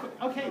 Here's the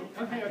okay.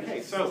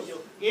 So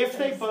if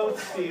they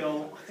both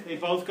steal, they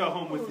both go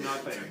home with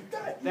nothing.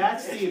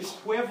 That's the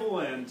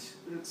equivalent.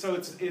 So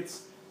it's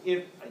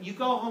if you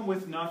go home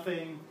with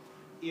nothing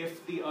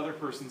if the other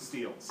person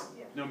steals,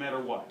 no matter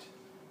what.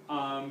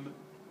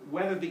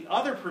 Whether the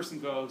other person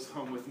goes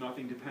home with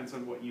nothing depends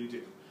on what you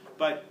do.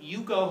 But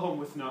you go home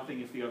with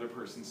nothing if the other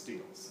person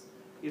steals.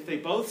 If they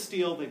both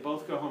steal, they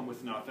both go home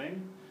with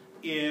nothing.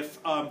 If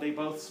they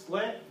both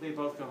split, they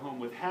both go home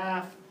with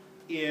half.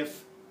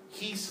 If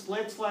he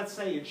splits, let's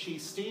say, and she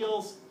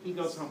steals, he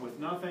goes home with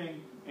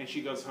nothing, and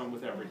she goes home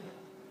with everything.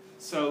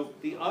 So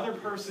the other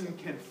person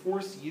can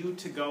force you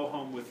to go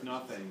home with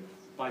nothing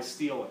by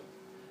stealing.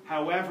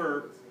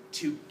 However,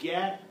 to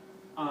get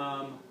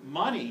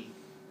money,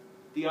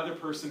 the other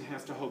person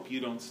has to hope you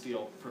don't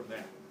steal from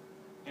them.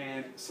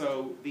 And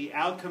so the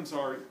outcomes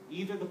are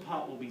either the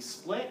pot will be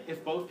split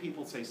if both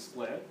people say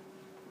split,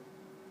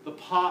 the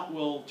pot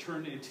will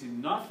turn into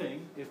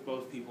nothing if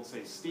both people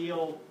say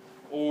steal,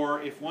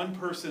 or if one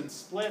person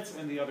splits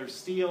and the other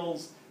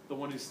steals, the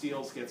one who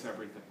steals gets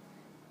everything.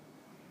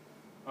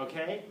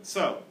 Okay?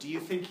 So, do you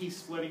think he's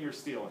splitting or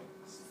stealing?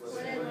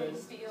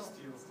 Steal.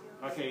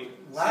 Okay.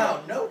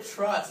 Wow, no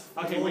trust.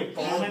 Okay, wait.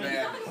 Bold Man.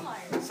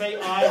 man.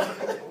 Say aye.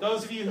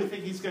 Those of you who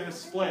think he's going to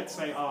split,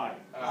 say aye.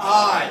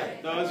 Aye.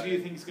 Those of you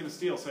who think he's going to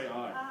steal, say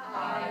aye.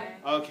 Aye.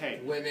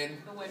 Okay.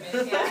 Women. The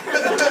women,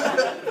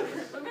 yeah.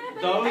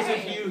 Those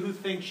of you who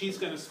think she's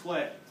going to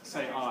split,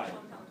 say aye.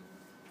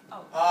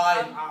 Oh.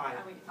 Aye.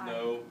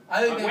 No.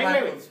 I think they Wait, might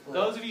wait, both wait. split.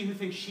 Those of you who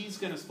think she's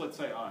going to split,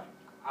 say aye.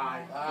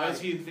 Aye. Those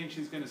of you who think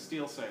she's going to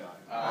steal, say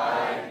aye.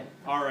 Aye.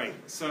 All right.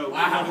 So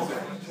Wow. what is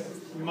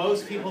it?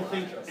 Most people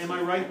think. Am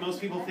I right? Most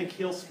people think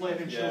he'll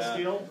split and she'll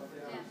steal.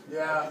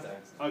 Yeah.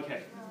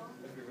 Okay.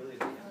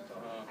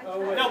 Oh,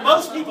 wait. No,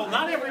 most people.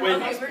 Not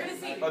everyone. Okay, we're gonna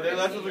see. Are they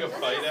allowed to have like a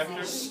fight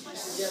after?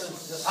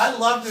 I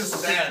love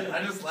this man.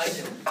 I just like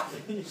him.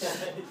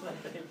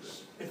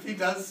 If he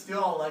does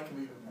steal, I'll like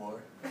him even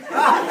more.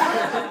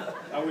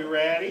 Are we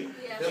ready?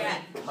 He'll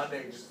Yeah. be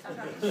cunning. Stop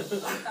talking.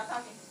 Stop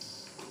talking.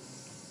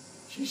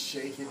 She's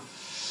shaking.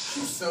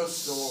 She's so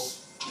sore.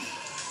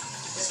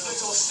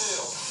 Split or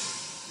steal?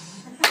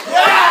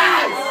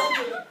 Yes!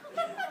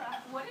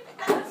 What an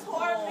asshole.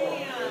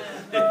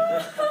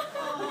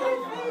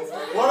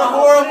 What a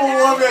horrible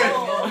woman!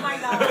 Oh my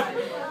god.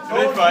 Do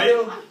they fight?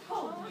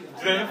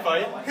 Do they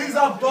fight? He's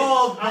a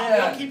bald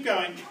I'll man. keep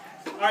going.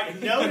 All right.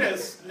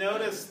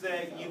 Notice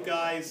that you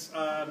guys,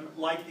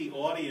 like the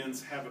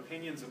audience, have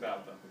opinions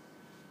about them.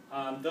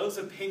 Those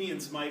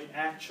opinions might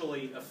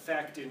actually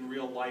affect in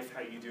real life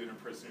how you do it in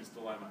Prisoner's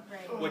Dilemma.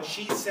 Right. What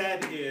she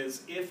said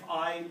is, if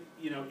I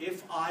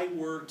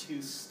were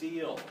to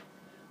steal,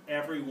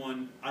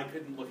 I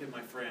couldn't look at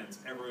my friends.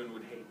 Everyone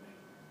would hate me.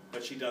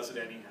 But she does it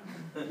anyhow.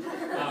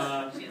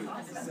 She is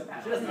awesome.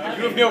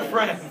 You have no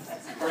friends.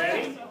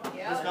 Ready?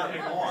 There's not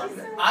more.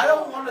 I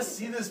don't want to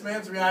see this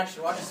man's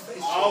reaction. Watch his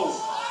face. Oh.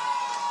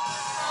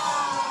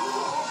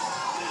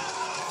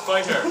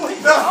 Fight her.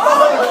 The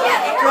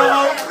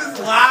host is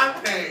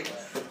laughing.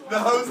 The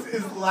host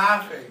is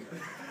laughing.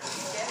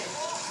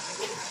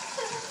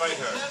 Fight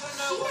her. You never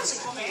know what's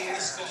coming in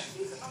this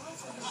game.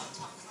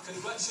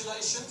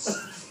 Congratulations.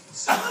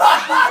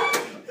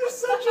 You're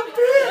such a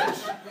bitch.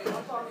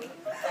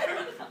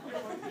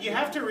 You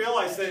have to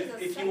realize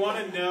that if you want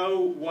to know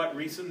what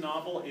recent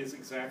novel is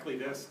exactly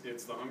this,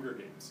 it's The Hunger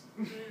Games.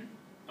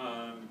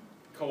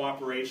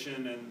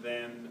 Cooperation and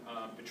then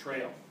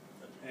betrayal.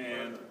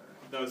 And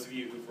those of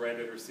you who've read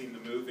it or seen the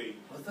movie,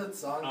 What's that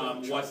song?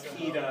 what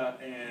Peeta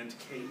and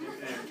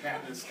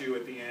Katniss do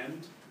at the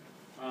end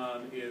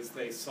is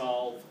they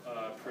solve,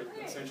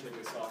 essentially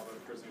they solve a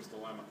prisoner's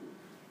dilemma.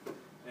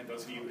 And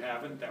those of you who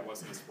haven't, that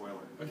wasn't a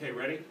spoiler. Okay,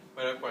 ready?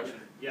 Wait, I have a question.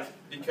 Yeah.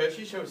 Because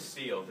she chose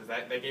steal, does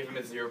that they gave him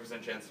a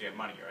 0% chance to get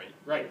money, right?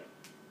 Right.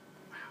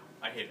 Wow.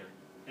 I hate her.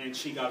 And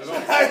she got it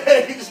all.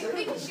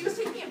 She was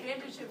taking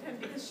advantage of him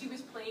because she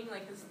was playing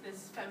like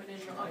this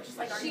feminine role. Just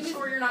like, are you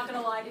sure you're not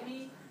going to lie to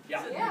me?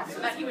 Yeah. So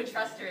that he would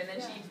trust her, and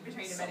then she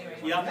betrayed him anyway.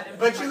 Yeah.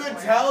 But you could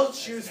tell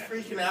she was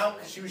freaking out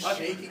because she was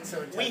shaking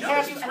so We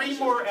intensely. have 3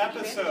 more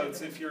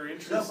episodes if you're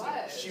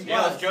interested. She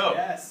Yeah, let's go.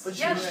 Yes. But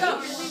she Yeah, was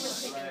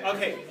let's go.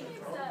 Okay.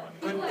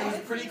 But it was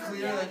pretty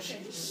clear that she...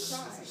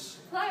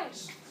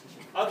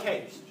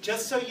 Okay,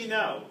 just so you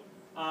know,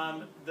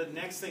 the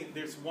next thing,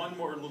 there's one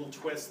more little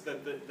twist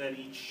that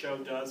each show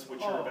does,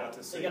 which you're about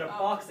to see. They get a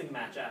boxing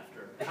match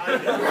after.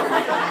 Kind of.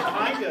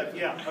 Kind of,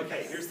 yeah.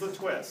 Okay, here's the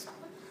twist.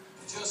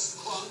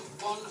 Just won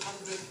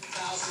 100,000.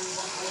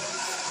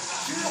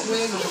 You're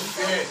winning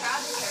shit.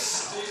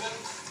 Stephen,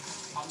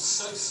 I'm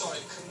so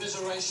sorry.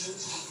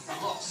 Commiserations,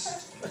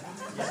 lost.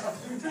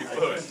 You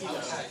blew it.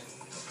 Okay.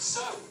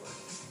 So,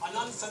 an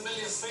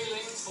unfamiliar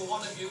feeling for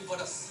one of you, but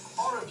a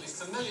horribly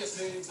familiar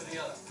feeling for the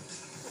other.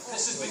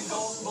 This has been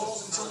Golden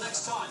Balls. Until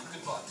next time,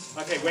 goodbye.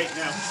 Okay, wait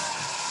now.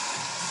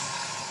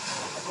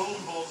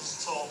 Golden Balls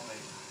has taught me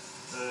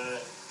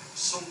that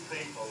some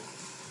people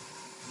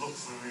look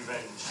for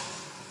revenge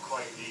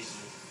quite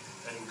easily,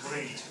 and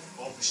greed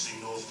obviously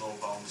knows no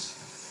bounds.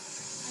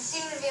 When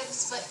Stephen revealed the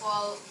split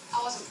wall, I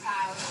wasn't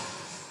proud.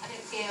 I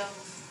didn't feel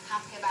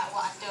happy about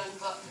what I'd done,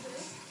 but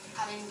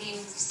having been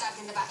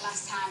stabbed in the back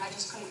last time, I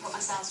just couldn't put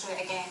myself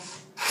through it again.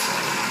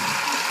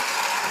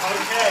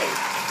 Okay.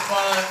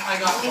 But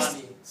I got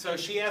money. So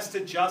she has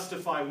to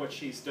justify what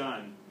she's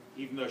done,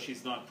 even though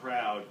she's not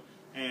proud,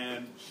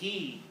 and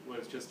he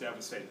was just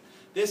devastated.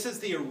 This is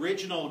the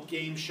original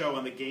game show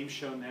on the Game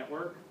Show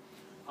Network.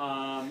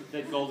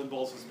 that Golden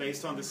Balls was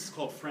based on. This is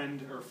called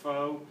Friend or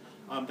Foe.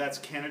 That's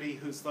Kennedy,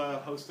 who's the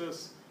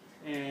hostess,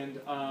 and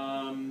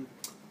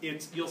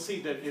you'll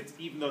see that it's,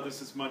 even though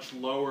this is much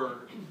lower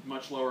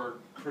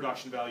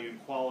production value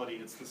and quality,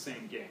 it's the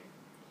same game.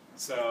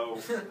 So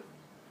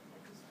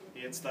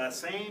it's the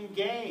same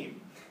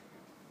game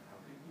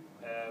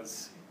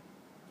as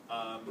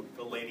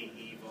the Lady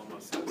Eve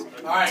almost says.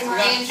 Okay. All right,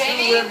 Marie and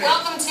Jamie,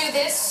 welcome to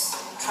this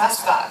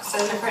trust box.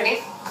 Isn't it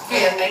pretty?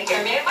 Yeah, thank you.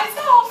 I made it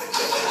myself.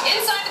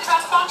 Inside the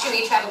trust box, you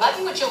each have a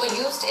button which you will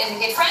use to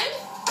indicate friend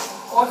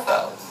or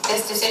foe.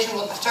 This decision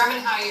will determine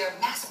how your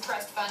massive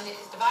trust fund is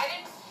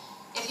divided.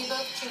 If you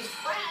both choose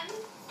friend,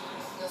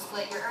 you'll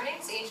split your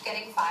earnings, each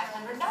getting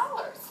 $500.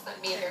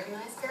 That'd be a very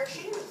nice pair of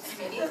shoes,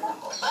 maybe a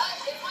couple. But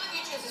if one of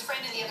you chooses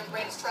friend and the other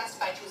breaks trust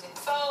by choosing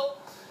foe,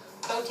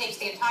 foe takes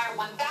the entire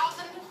 $1,000,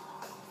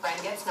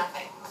 friend gets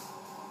nothing.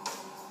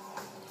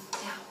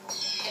 Now,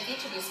 if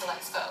each of you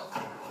selects foe,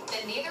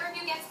 then neither of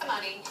you gets the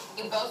money.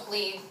 You both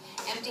leave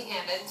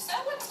empty-handed. So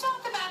let's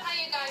talk about how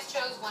you guys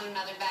chose one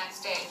another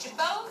backstage. You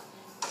both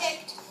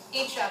picked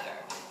each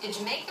other. Did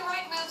you make the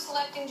right move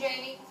selecting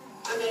Jamie?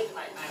 I made the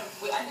right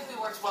move. I think we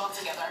worked well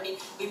together. I mean,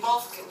 there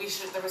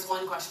was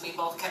one question we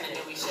both kind of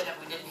knew we should have.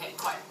 We didn't hit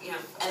quite,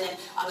 and then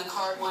on the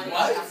card one, we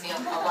got the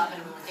 11,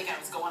 we were thinking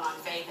it was going on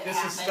Faith. This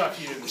is stuff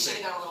you didn't We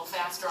should have got a little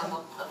faster on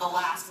the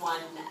last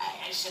one.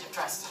 I should have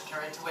trusted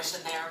her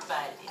intuition there,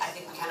 but I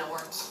think we kind of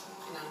worked,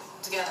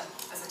 together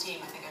as a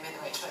team. I think I made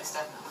the right choice,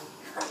 definitely.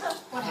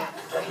 What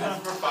happened?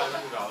 For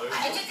 $500.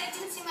 It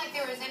didn't seem like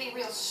there was any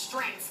real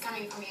strength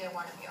coming from either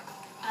one of you.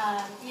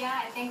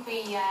 Yeah, I think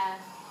we're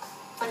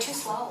too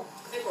slow.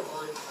 I think we're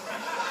blind.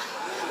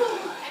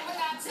 And with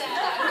that said,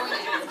 I'm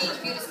going to ask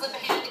each of you to slip a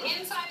hand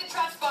inside the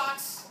trust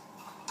box.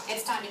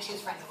 It's time to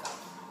choose friend or foe.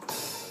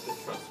 The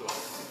trust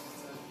box.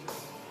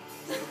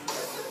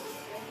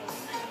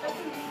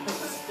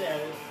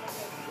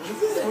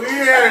 This is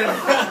weird.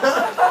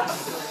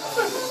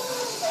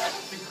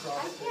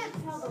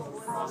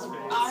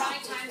 All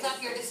right, time's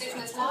up. Your decision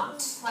is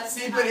locked. Let's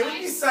See, but it would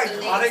be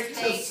psychotic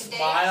to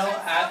smile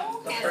at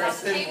the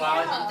person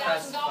while you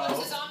press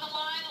 $1,000 is foe. on the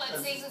line.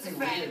 Let's see who's a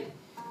friend.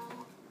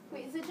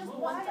 Wait, is it just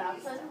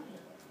 1,000?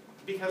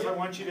 Because I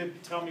want you to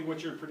tell me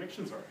what your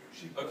predictions are.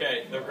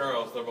 Okay, they're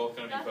girls. They're both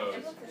going to be foes.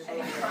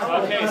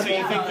 Okay, so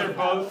you think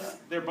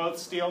they're both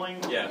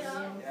stealing? Yes.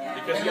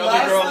 Because the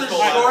other girl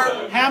stole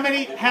out. How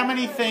many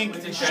think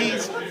she's?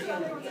 She's stealing.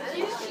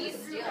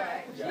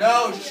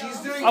 No, she's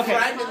doing Okay,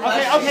 friend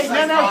unless okay, she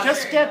no, says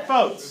just get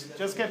votes.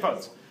 Just get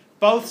votes.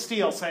 Both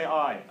steal, say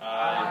aye.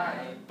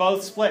 Aye.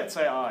 Both split,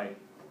 say aye.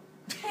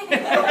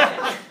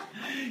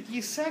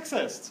 You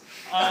sexists.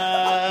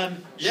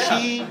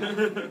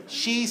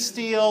 She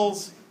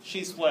steals,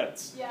 she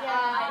splits.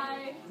 Yeah.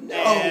 No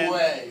And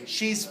way.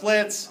 She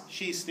splits,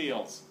 she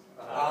steals.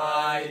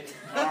 Aye.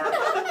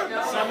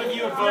 Some of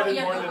you have voted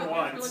more than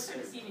once.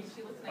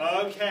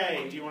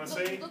 Okay, do you want to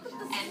see? And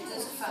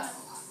who's a foe?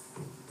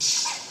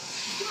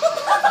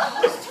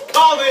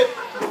 Called it!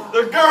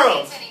 They're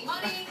girls! Any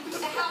money,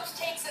 the house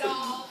takes it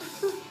all.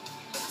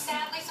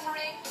 Sad, Lisa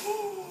Marie?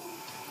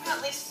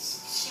 At least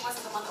she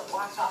wasn't the one that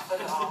walked off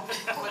with it all.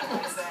 What am I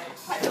going to say?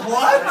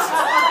 What?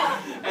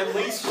 At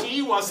least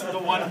she wasn't the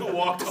one who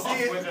walked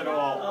off with it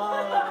all.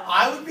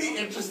 I would be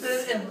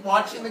interested in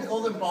watching the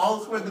Golden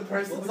Balls where the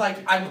person's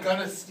like, I'm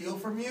gonna steal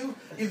from you.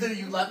 Either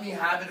you let me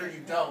have it or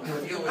you don't.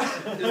 Deal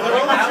with it.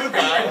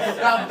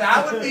 Now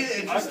that would be an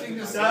interesting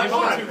discussion. There's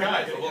only two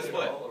guys, so we'll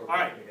split.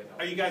 Alright,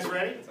 are you guys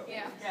ready?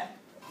 Yeah.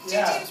 Two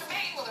teams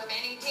remain. Will the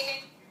remaining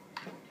team?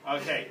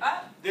 Okay,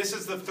 this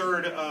is the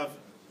third of...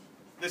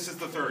 This is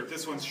the third.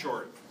 This one's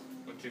short.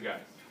 With two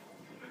guys.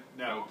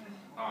 No.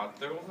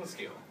 There wasn't a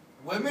steal.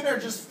 Women are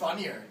just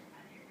funnier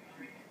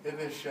in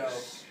this show.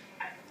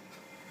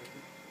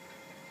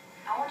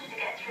 I wanted to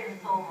get through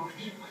so much,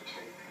 which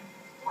is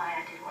why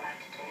I did what I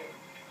had to do.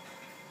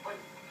 But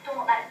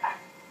don't let that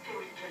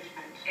foolish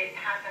judgment. It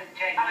hasn't,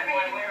 Jane. My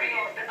worry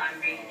is that I'm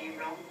reading you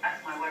wrong.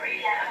 That's my worry.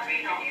 I'm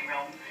reading you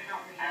wrong. You're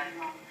not reading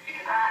wrong.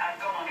 Because I've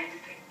gone on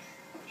instinct.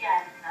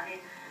 Yeah, I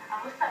mean,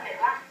 I must admit,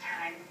 last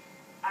time,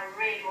 I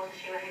really wasn't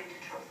sure who to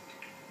trust.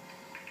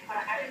 But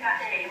I couldn't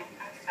say.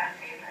 How does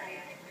that feel?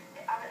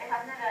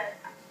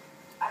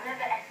 I've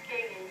never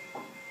experienced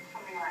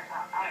something like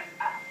that. I was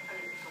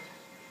absolutely good.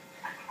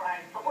 I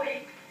cried. But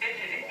wait.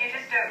 You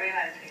just don't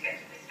realise when you get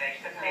to this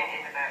stage that it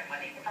is about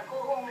money. If I go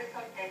home with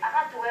something, I've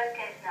had the worst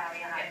case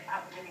scenario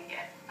happen to me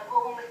yet. If I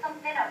go home with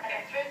something, I'll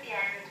get through the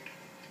end,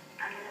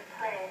 I'm going to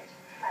play it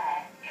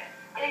fair.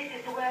 This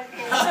is the worst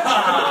case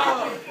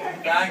scenario.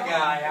 That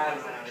guy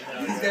has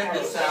he's getting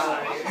the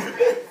salary.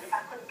 If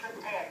I couldn't put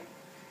in.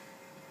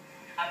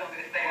 I'm not going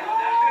to say that.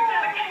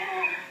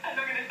 I'm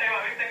not going to say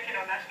what I was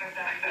thinking on National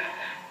Data.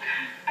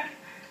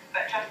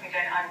 But trust me,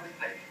 Jen, I will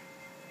split.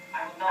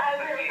 I will not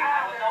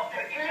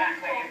put you back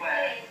where you were.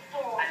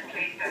 And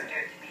please don't do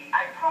it to me.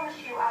 I promise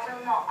you I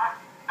will not.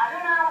 I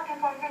don't know how I can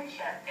convince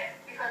you. Yeah.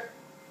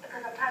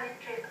 Because I'm telling you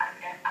the truth.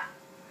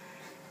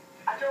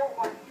 I don't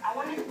want. I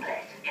want to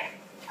split. Yeah.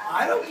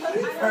 I don't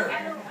believe her. I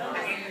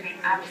need to be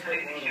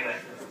absolutely sure.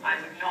 I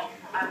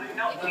would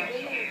not do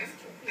to you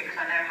because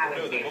I know how it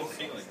they're is. both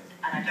feeling.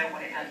 And I don't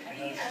want it done to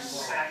me either. But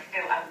I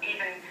still,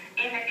 even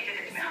if you did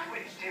it to me, I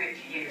wouldn't do it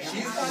to you. I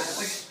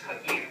wouldn't put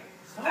you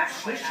back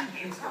where that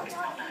feels. It's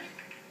not nice.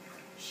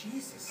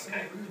 Jesus, so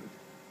rude.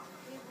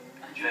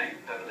 Jane,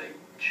 Beverly,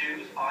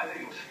 choose either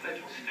your split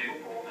or steel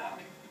ball now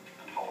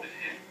and hold it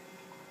here.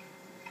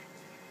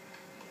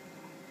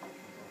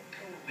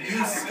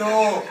 You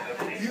stole.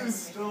 You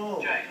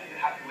stole. Jane, are you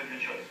happy with your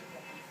choice?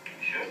 You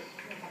sure?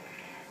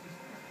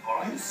 All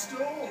right. You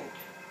stole.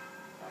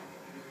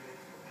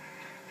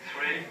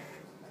 3.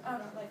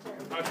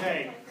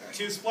 Okay,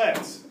 2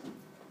 splits.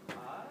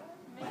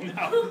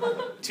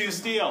 No. 2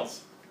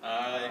 steals.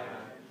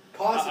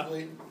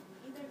 Possibly.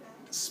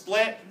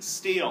 Split,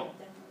 steal.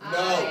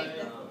 No.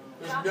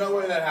 There's no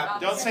way that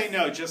happens. Don't say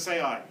no, just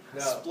say I. No.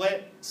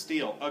 Split,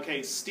 steal.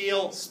 Okay,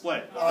 steal,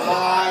 split.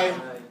 I.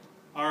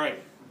 All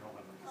right.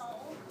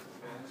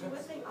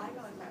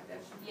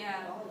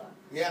 Yeah.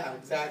 Yeah,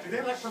 exactly. Do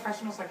they like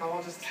professional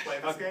psychologists play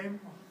this game?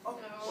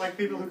 Like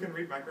people who can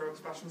read micro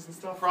expressions and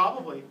stuff?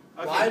 Probably.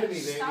 Okay. Lie to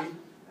me, baby.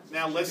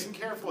 Now listen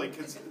carefully,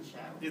 because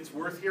it's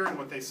worth hearing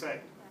what they say.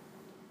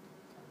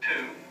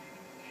 2.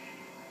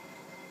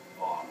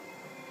 1.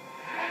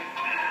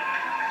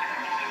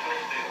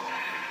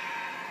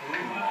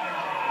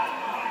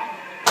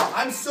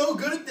 I'm so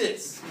good at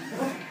this. Did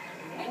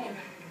you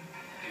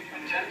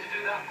intend to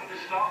do that from the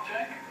start,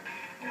 Jane?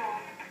 No.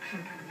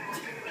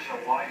 So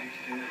why did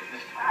you do it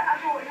this time? I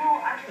don't know.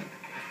 I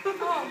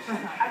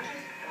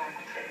just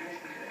sit and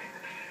listen to it.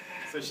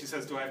 So she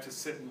says, do I have to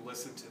sit and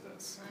listen to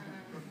this?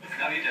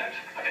 No, you don't.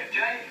 Okay,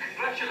 Jane,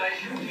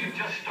 congratulations. You've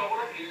just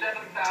stolen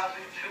 £11,210.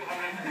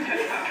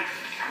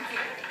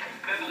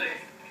 Beverly,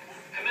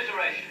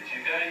 commiserations.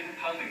 You're going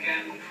home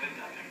again with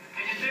nothing.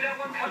 Did you see that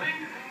one coming?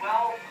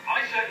 Well,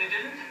 I certainly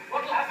didn't.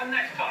 What'll happen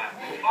next time?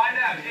 We'll find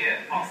out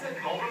here on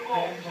Golden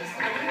Balls. I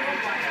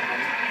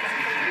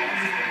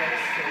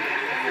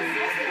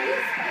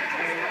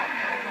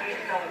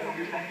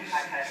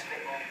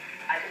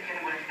just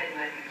didn't want to sit and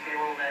listen to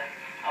all the,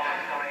 oh,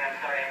 I'm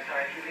sorry, if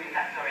you really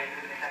that sorry, you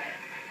wouldn't have done it.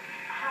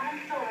 I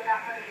haven't stolen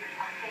that money because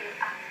I feel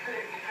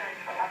absolutely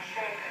dreadful. I'm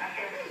sick and I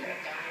feel sick.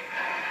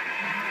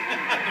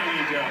 No,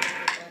 you don't.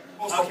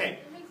 Okay.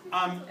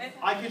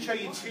 I can show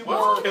you 2 more.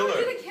 What's killer?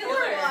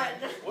 Killer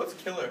one. What's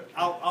killer?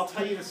 I'll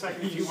tell you in a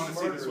second if you want to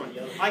see this one.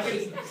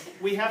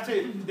 We have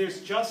to,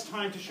 there's just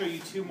time to show you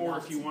 2 more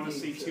if you want to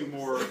see 2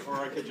 more, or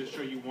I could just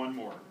show you 1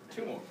 more.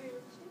 2 more.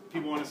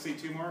 People want to see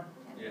 2 more?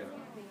 Yeah.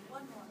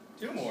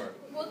 2 more.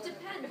 Well, it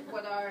depends.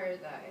 What are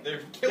they?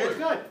 They're They're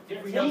killer.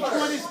 good. Each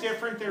one is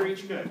different, they're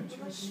each good.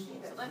 Let's Each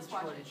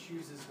watch one it.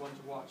 chooses one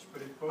to watch,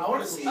 but if both I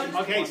want to see.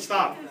 Okay,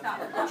 stop.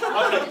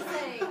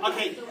 Okay.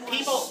 Okay,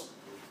 people,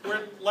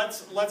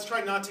 let's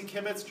try not to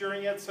kibitz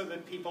during it so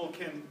that people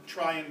can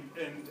try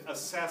and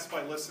assess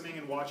by listening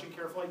and watching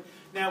carefully.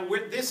 Now,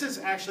 this is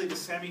actually the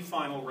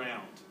semifinal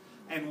round,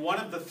 and one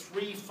of the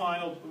 3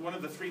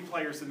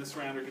 players in this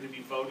round are going to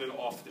be voted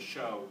off the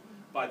show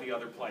by the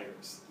other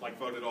players, like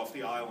voted off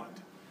the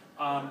island.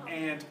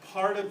 And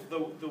part of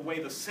the way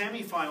the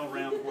semifinal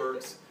round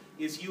works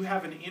is you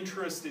have an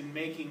interest in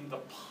making the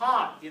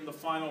pot in the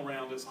final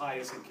round as high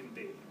as it can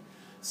be.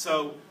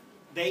 So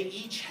they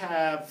each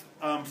have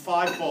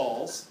 5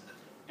 balls,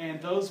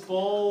 and those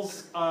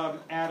balls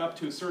add up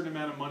to a certain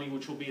amount of money,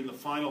 which will be in the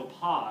final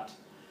pot.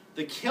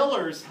 The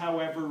killers,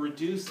 however,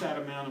 reduce that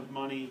amount of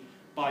money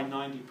by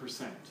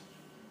 90%.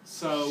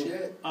 So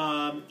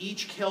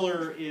each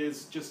killer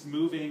is just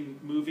moving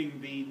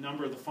the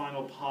number of the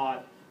final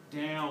pot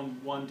down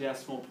 1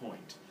 decimal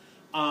point.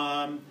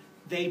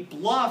 They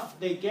bluff,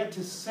 they get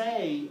to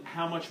say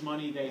how much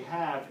money they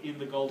have in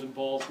the golden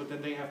balls, but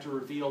then they have to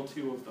reveal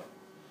 2 of them.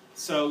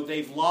 So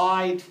they've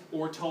lied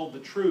or told the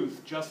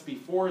truth just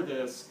before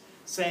this,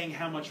 saying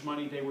how much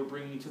money they were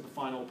bringing to the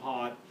final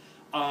pot.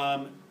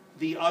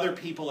 The other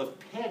people have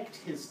picked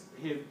his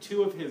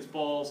 2 of his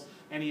balls,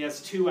 and he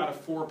has 2 out of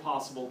 4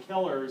 possible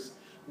killers,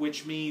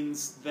 which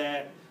means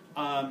that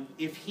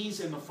if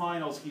he's in the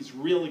finals, he's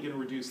really going to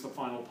reduce the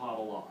final pot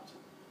a lot.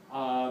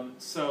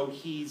 So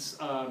he's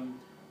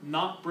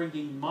not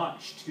bringing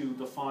much to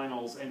the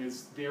finals and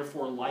is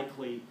therefore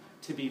likely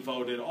to be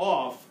voted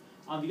off.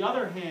 On the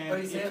other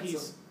hand,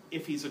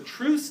 if he's a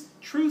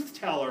truth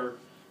teller,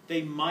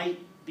 they might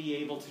be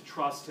able to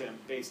trust him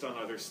based on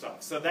other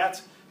stuff. So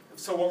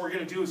what we're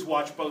going to do is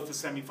watch both the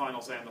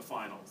semifinals and the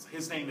finals.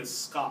 His name is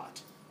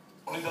Scott.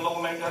 Only the long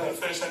amount down the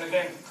first round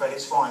again.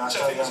 Credit's fine. I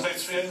think it's about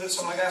 300,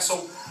 something like that.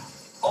 So,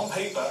 on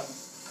paper,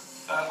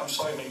 I'm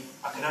sorry, mate.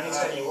 I can only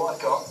tell you what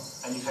I've got,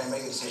 and you can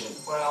make a decision.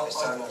 Well, it's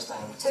totally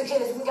understandable. 2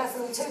 killers. We can go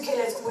through 2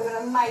 killers with an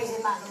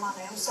amazing amount of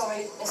money. I'm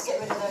sorry. Let's get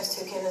rid of those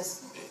 2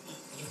 killers.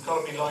 You've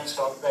got to be lying,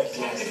 Scott.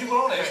 Yeah. If you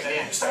were honest,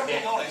 then you start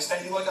being honest,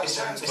 then you might have a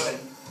chance. Listen,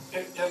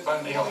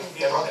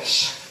 They're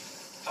rubbish.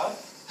 Huh?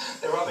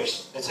 They're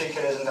rubbish. The 2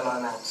 killers and the low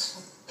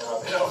amounts. They're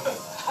rubbish. Right,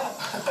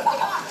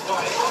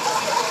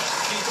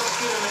 you've got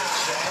good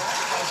amounts there.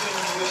 I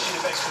genuinely wish you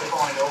the best for the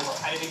final.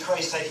 And it'd be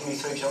crazy taking me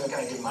through because I'm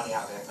going to get money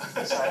out of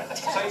it. So,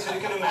 take to the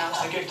good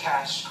amounts, the good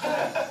cash,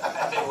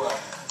 and they work.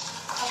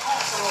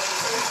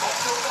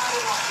 feel bad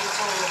enough to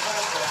tell you the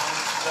first round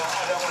that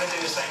I don't want to do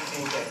the same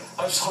thing again.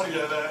 I'm sorry,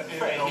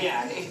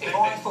 yeah, if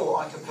I thought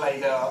I could play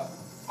the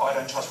I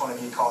don't trust one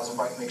of your cards and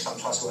break me because I'm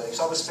trustworthy,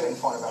 because I would split in the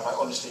final round, I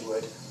honestly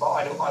would. But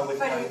I would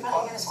know. I think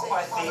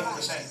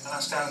 100%, and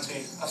that's down to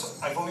you.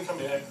 I've only come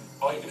here.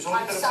 It was only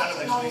I'm a bit of such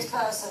time an honest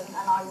person,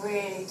 and I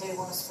really do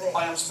want to split.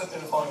 I am split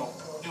in the final.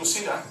 You'll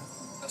see that,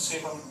 and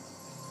see if I'm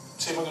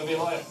going to be a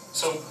liar.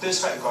 So do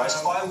us a favour, guys.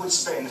 I would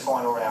split in the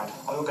final round.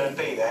 I'm not going to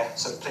be there,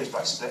 so please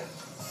both split.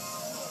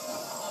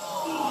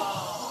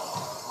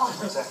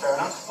 Is that fair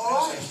enough?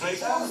 All right.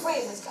 All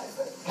three of us go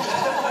for it.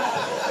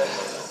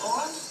 All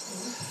right.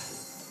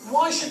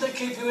 Why should they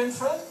keep you in,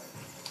 Fred?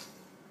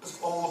 Because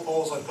all the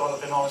balls I've got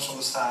have been honest from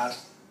the start.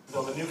 You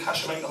know, the new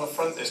cash amount on the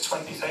front, there's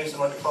 20,000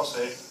 right across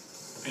there.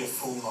 It'd be a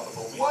fool not to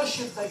vote me. Why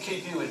should they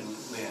keep you in,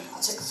 Leanne?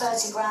 I took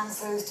 30 grand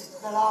through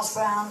the last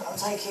round. I'm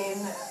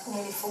taking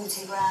nearly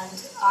 40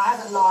 grand. I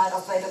haven't lied.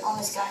 I've played an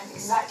honest game.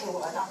 Exactly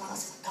what I done when I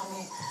come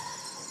here.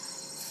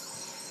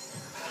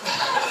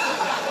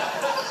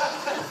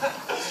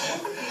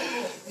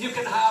 You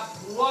can have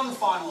one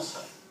final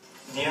say.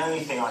 The only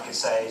thing I could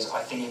say is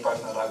I think you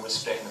both know that I would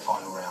split in the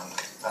final round.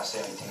 That's the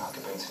only thing I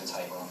could bring to the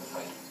table, I'm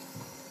afraid.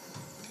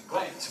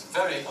 Great.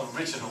 Very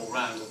original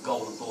round of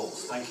golden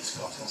balls. Thank you,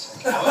 Scott.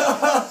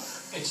 However,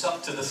 it's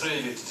up to the three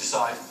of you to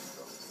decide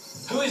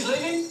who is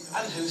leaving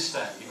and who's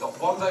staying. You've got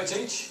one vote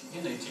each.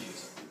 You need to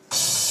use it.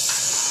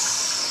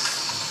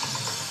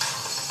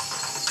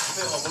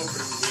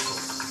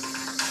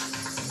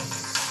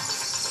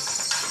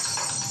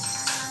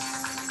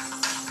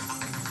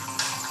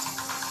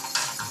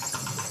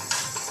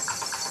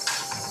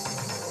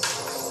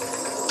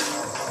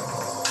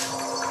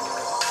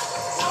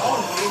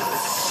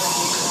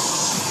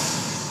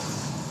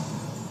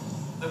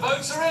 The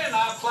votes are in.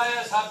 Our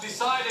players have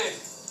decided.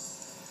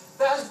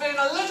 There has been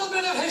a little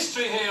bit of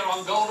history here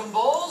on Golden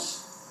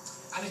Balls,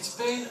 and it's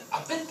been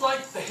a bit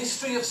like the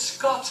history of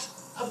Scott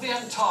of the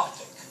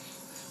Antarctic.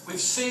 We've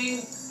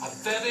seen a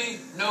very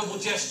noble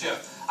gesture,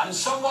 and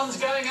someone's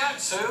going out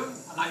soon,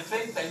 and I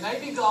think they may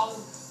be gone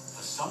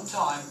for some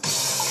time.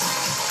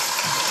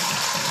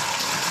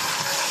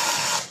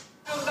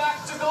 Welcome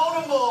back to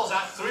Golden Balls.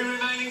 Our three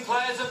remaining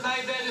players have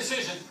made their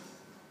decision.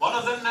 One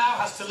of them now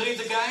has to lead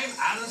the game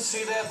and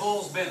see their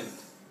balls binned.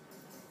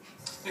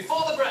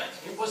 Before the break,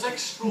 it was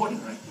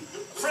extraordinary.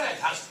 Fred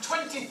has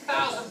 £20,000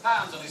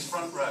 on his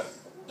front row.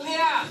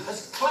 Leanne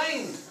has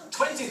claimed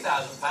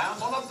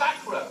 £20,000 on a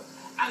back row.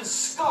 And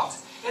Scott,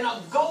 in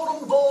a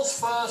Golden Balls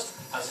first,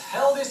 has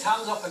held his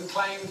hands up and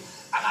claimed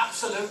an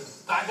absolute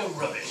bag of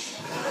rubbish.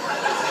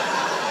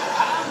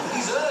 And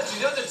he's urged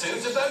the other two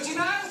to vote him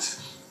out.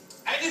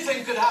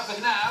 Anything could happen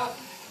now,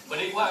 but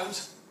it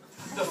won't.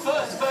 The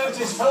first vote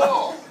is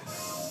for...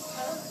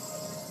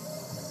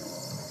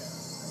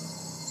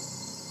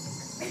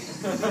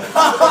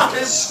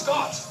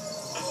 Scott.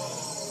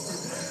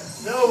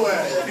 No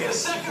way. The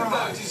second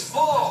vote is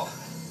for...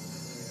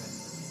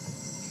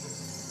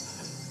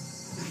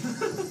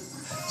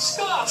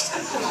 Scott.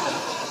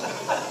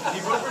 He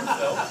wrote for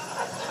himself.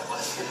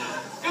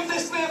 Could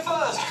this be a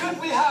first? Could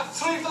we have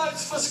 3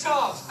 votes for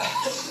Scott?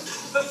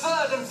 The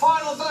third and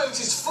final vote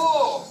is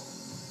for...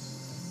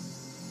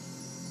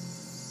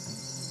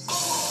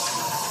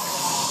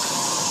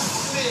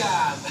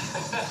 Leanne.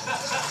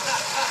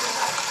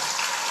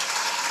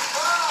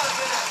 Oh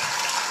dear.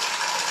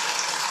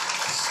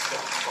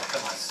 Scott, what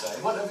can I say?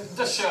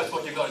 Just show us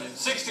what you've got in you.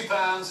 £60.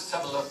 Let's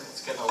have a look.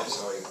 Let's get over.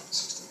 Sorry,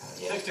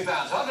 £60. Yeah. £60.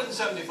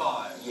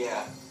 175.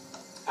 Yeah.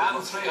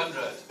 And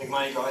 300. Big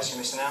money, guys. You're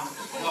missing out.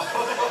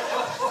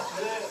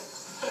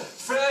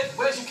 Fred,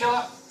 where's your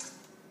killer?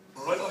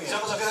 Right on. Let's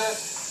have a look at it.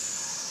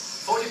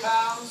 £40.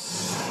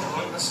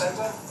 Right in the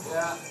centre.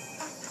 Yeah.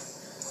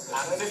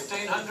 And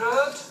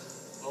 1,500.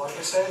 Like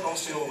I said, I'll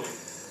steal with.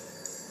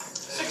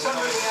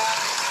 600, yeah.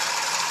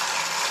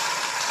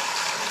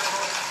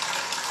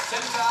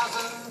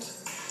 10,000.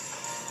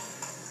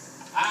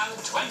 And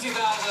 20,000.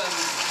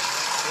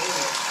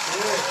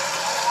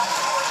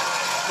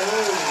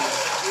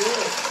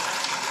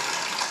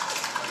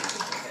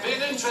 Be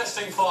an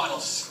interesting final.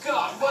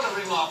 Scott, what a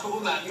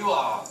remarkable man you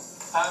are.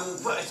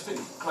 But it's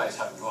been great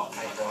having you on.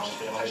 Thank you very much. It's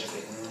been a pleasure.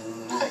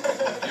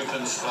 You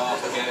can start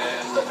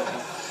again.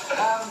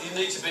 You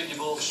need to beat your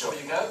balls before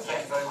you go.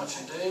 Thank you very much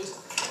indeed.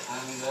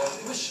 And we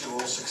wish you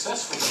all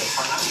success with the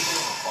financial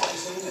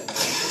advising and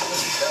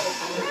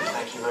therapy.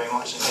 Thank you very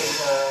much indeed.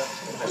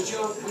 Would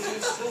you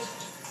split?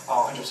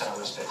 Oh, 100% I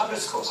will split. 100%,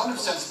 of course.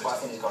 100% split. But I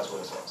think these guys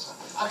will as well. So.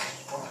 Okay,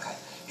 okay.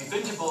 You've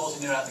been your balls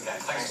and you're out the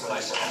game. Thanks for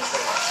playing. Thanks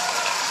very much.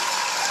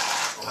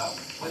 Well,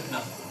 with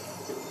nothing.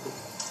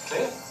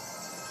 Clear?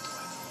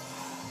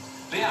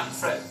 Leanne,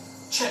 Fred,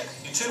 check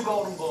your 2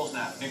 golden balls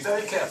now. Be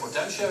very careful.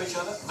 Don't show each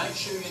other. Make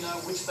sure you know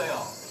which they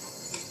are.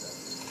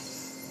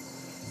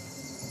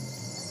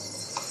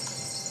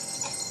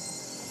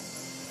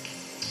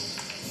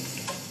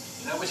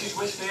 You know which is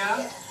which,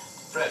 Leanne?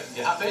 Fred,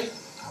 you happy?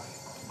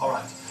 All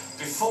right.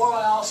 Before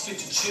I ask you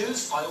to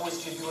choose, I always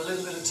give you a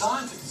little bit of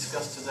time to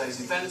discuss today's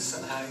events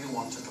and how you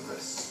want to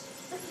progress.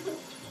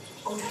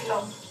 all day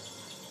long.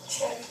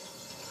 So, I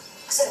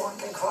said I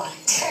wasn't going to cry.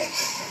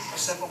 I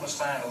said what was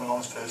fair, I'm an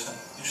honest person.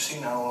 You've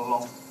seen that all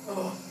along.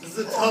 Oh, this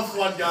is a tough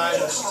one, guys. I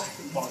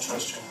just want to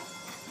trust you.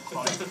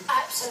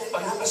 Absolutely.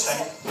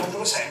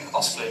 100%,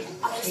 I'll split.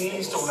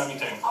 Please don't let me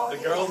down. The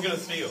girl's gonna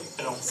steal.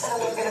 You know. Said I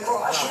wasn't going to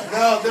cry.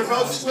 No, they're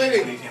both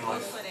splitting.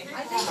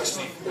 Trust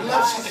me.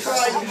 Unless you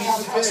try, you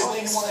use the bitch.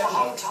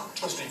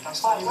 Trust me,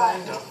 that's the way you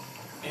end up.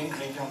 Being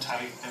greedy on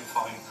telly, then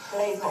fine.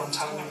 But I'm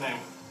telling you now,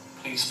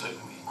 please split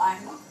with me. I'm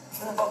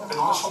from the bottom of Been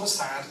my honest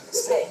heart. from the start.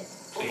 Splitting.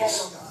 Please.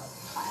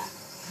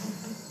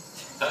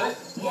 Done it?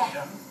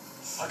 Yeah.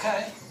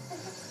 Okay.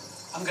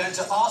 I'm going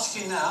to ask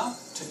you now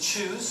to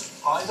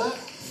choose either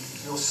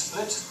your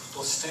split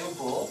or steel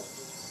ball.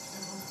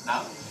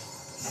 Now,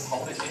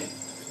 hold it here.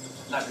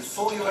 Now,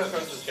 before you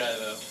open, this guy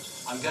though.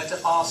 I'm going to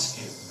ask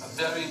you a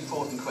very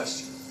important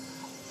question.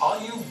 Are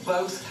you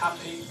both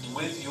happy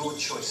with your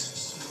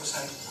choices?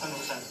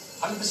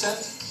 100%.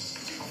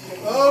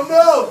 100%? Oh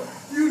no!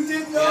 You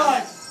did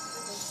not!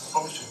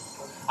 Promise you.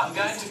 I'm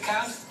going to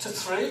count to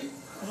 3,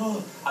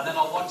 and then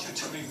I want you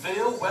to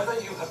reveal whether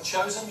you have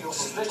chosen your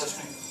split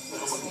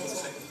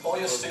or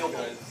your steel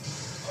ball.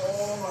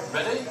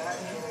 Ready?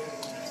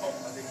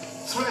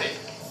 3,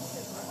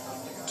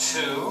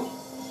 2,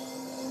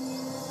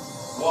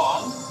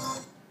 1.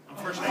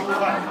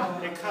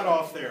 Unfortunately, it cut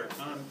off there.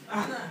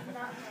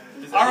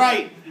 All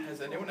right. Has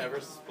anyone ever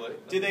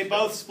split? Did they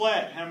both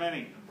split? How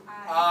many?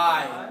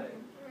 Aye.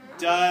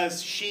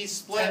 Does she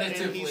split and he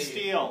Tentatively.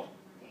 steal?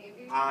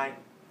 Aye.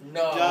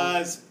 No.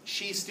 Does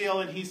she steal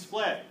and he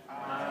split?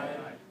 Aye.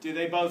 Do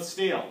they both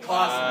steal?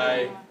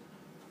 Possibly.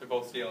 They're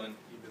both stealing.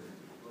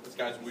 This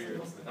guy's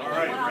weird. All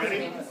right,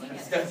 ready?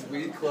 This guy's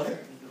weird, Clay.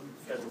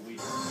 This guy's a weed.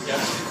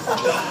 Yes!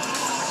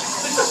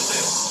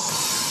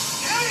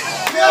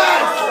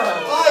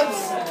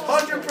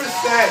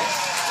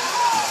 100%!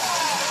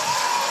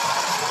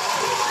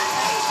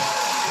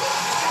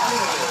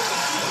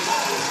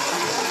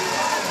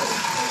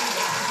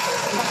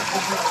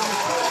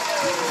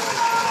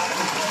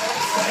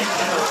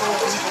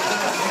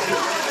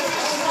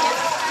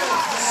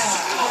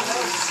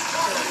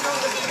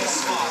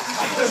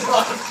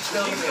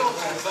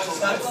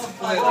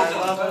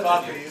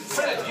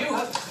 Fred, you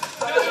have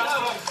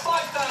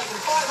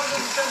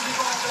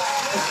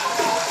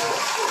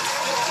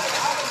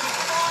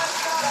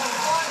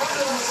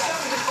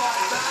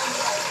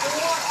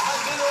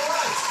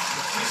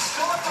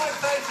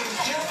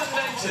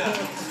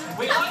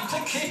we like to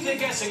keep you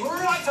guessing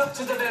right up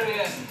to the very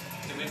end.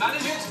 Did we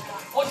manage it?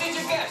 Or did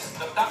you guess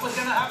that that was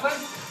going to happen?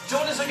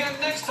 Join us again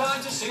next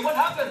time to see what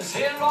happens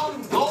here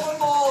on Golden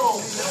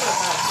Ball.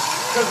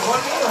 Because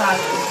one will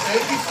happen.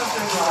 Maybe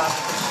something will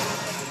happen.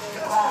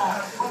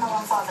 When I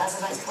won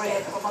 5,000, that's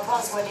brilliant. I've got my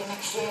brother's wedding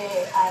next year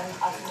and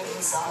I can do it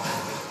inside.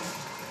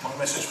 My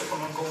message for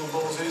coming on Golden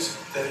Balls is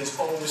there is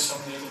always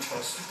someone you can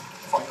trust.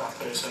 Find that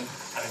person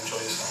and enjoy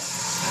yourself.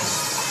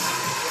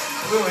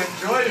 Ooh,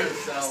 enjoy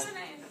yourself.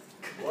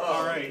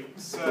 All right,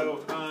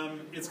 so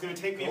it's going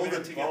to take me a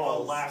minute to get the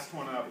last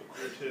one up,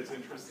 which is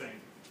interesting,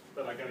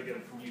 but I got to get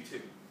it from you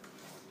too.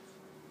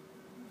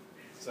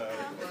 So.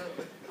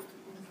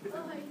 This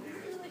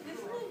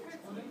really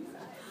hurts my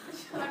inside.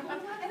 I'm not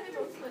going to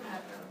split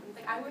that though.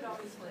 Like, I would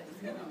always split.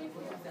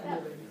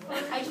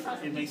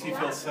 It makes you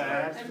feel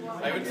sad?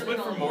 I would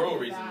split for moral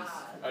reasons.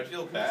 I would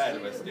feel bad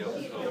if I steal.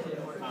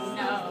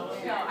 No,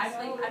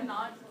 I'm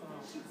not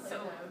so,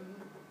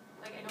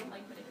 like, I don't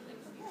like putting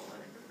things on people,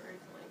 and I prefer to,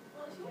 like,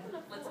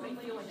 let somebody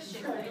feel like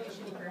shit, like a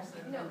shitty person,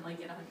 and, like,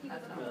 get $100,000.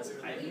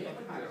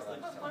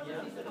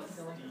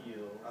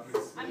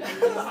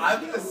 I'm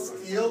gonna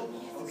steal?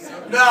 Okay.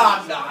 No,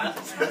 I'm not.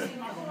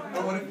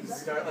 But what if you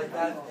start like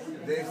that?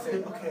 They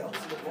say, okay, I'll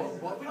split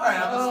one. Alright,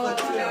 I'm gonna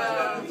split two. And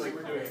then it's like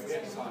we're doing it.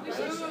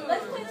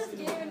 Let's play this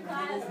game in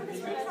class.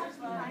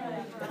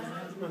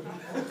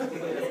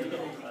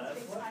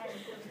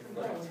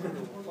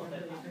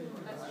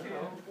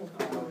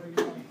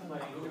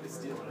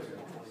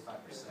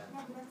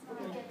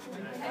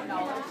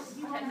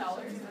 $10.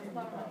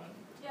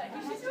 Yeah,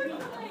 you should do it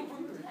for like $10.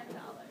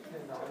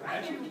 I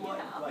should give you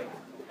half. Like,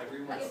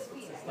 everyone's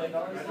It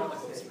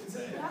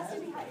has to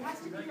be like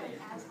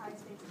as high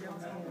stakes as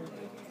possible.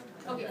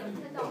 Okay, $10.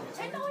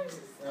 $10 is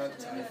Yeah, $10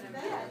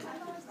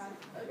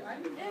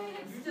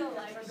 it's still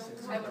like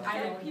I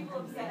had people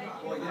upset.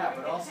 Well, yeah,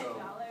 but also,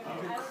 I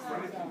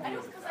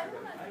know, because I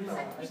don't know.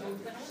 You said people,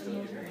 but I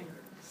don't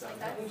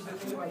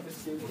know. Like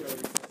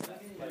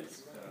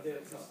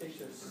that. the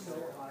stakes are so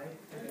high,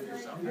 and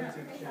there's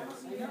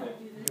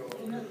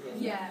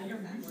Yeah.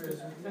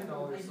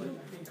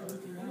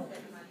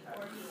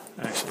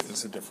 Actually,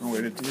 there's a different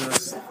way to do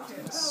this.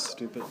 That's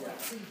stupid.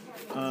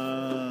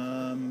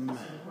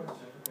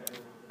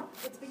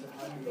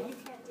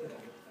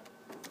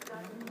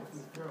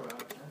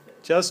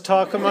 Just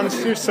talk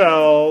amongst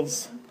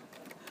yourselves.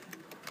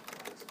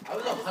 I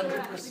was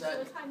 100%. That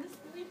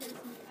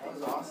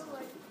was awesome.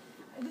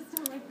 I just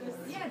don't like this.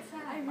 Yeah, it's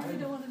sad. I really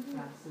don't want to do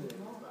this.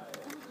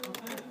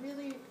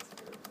 Really.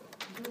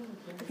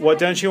 What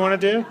don't you want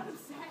to do?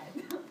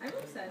 I'm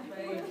upset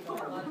by a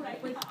lot of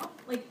like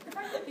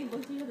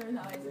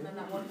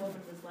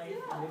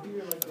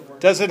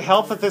Does it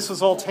help that this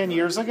was all 10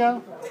 years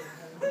ago?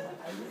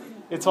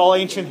 It's all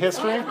ancient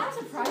history?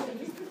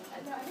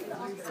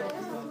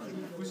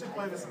 We should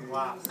play this in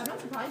class. I'm not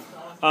surprised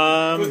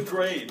Good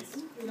grades.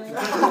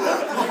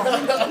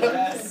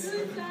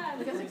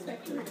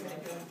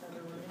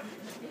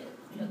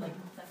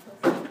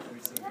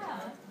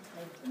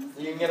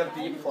 You can get a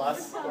B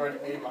plus or an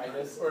A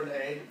minus or an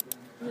A.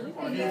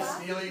 If you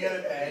steal, you get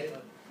an A.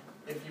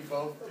 If you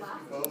both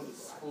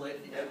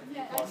split, you get B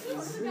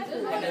pluses.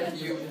 And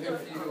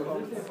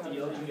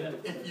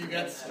if you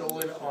get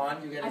stolen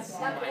on, you get a C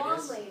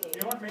minus.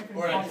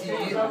 Or a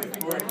D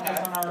or an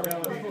F.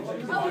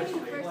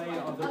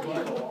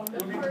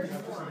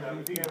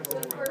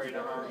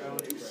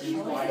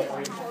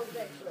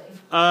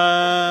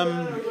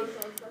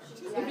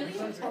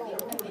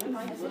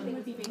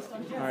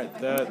 Alright,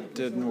 that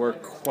didn't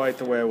work quite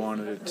the way I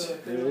wanted it to.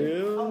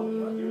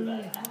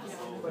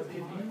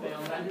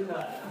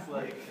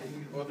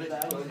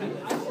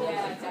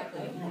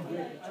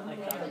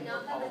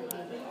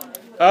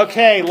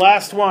 Okay,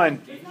 last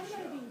one.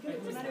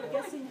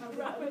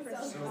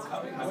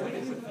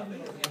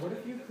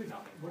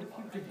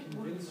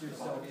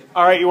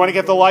 Alright, you want to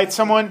get the light,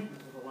 someone?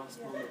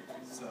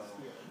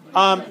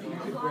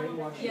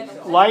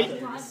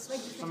 Light?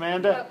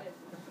 Amanda?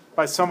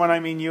 By someone, I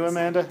mean you,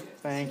 Amanda.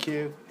 Thank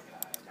you.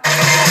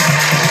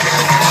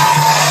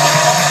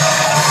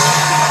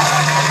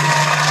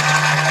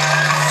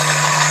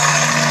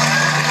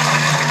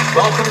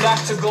 Welcome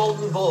back to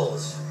Golden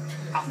Balls.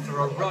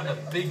 After a run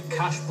of big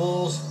cash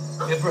balls,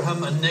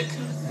 Ibrahim and Nick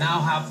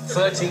now have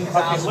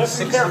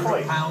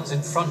 £13,600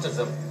 in front of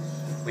them.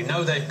 We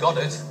know they've got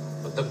it,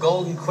 but the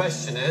golden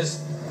question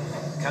is,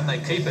 can they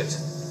keep it?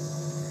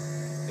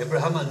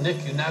 Ibrahim and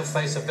Nick, you now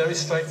face a very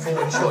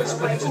straightforward choice,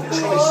 but it's a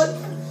choice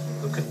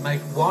that could make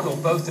one or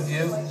both of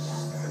you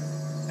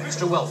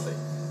extra wealthy,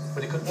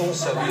 but it could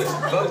also give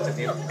both of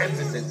you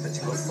everything that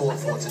you have fought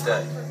for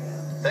today.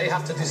 They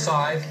have to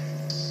decide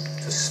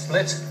to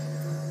split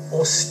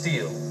or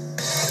steal.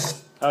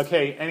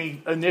 Okay,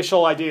 any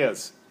initial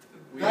ideas?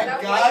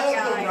 That guy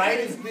on the right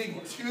is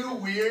being too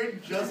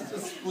weird just to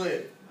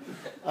split.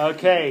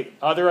 Okay,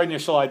 other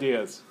initial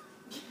ideas?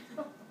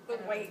 The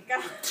white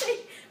guy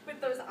with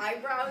those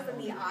eyebrows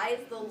and the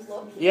eyes, the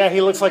look. Yeah,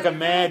 he looks like a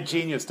mad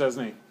genius,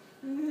 doesn't he?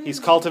 He's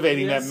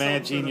cultivating that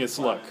mad genius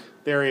look.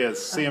 There he is.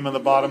 See him in the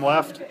bottom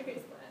left?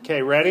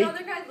 Okay, ready? The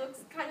other guy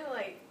looks kind of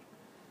like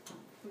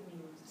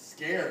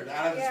scared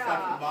out of his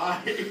fucking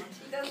mind. He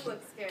does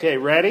look scared. Okay,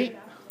 ready?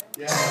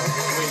 Yeah.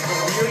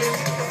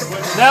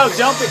 No,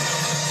 don't be.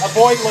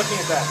 Avoid looking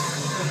at that.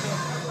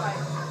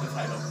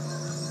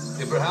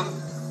 Ibrahim,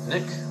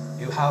 Nick,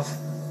 you have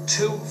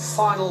two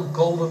final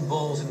golden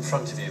balls in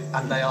front of you,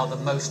 and they are the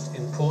most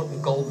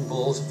important golden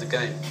balls of the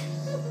game.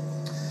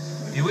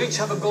 You each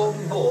have a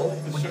golden ball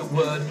with the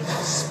word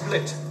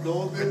split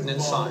written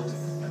inside.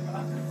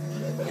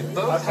 You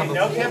both have a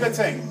ball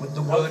with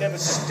the word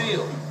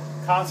steal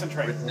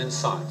written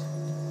inside.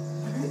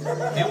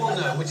 You will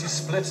know which is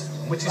split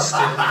and which is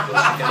steal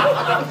because the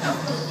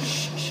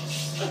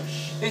game.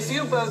 If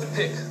you both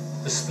pick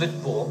the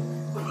split ball,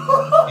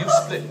 you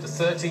split the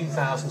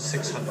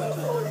 13,600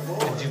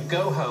 and you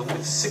go home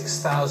with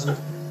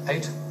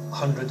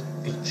 6,800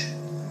 each.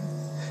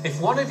 If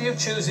one of you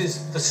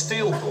chooses the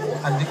steal ball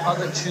and the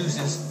other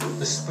chooses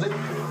the split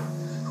ball,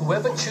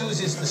 whoever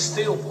chooses the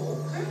steal ball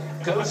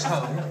goes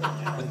home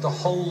with the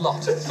whole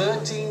lot,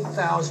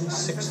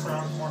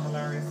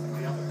 13,600.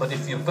 But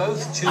if you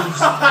both choose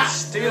the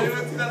steal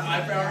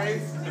ball,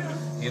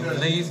 you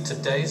leave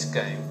today's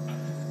game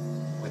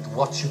with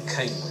what you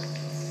came with.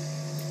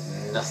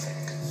 Nothing.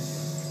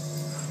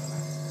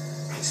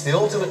 It's the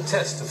ultimate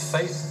test of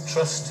faith,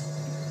 trust,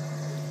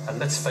 and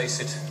let's face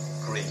it,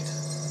 greed.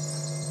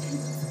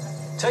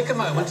 Take a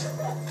moment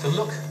to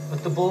look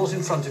at the balls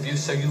in front of you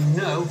so you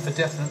know for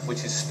definite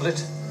which is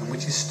split and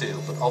which is steal,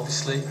 but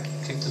obviously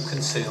keep them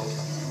concealed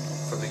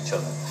from each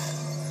other.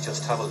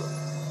 Just have a look.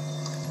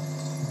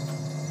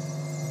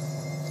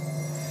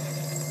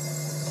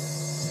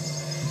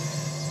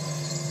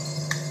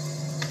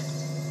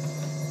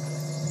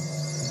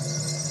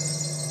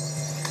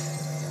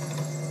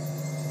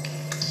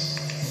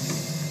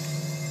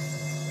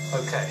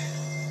 Okay.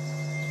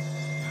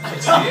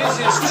 It's the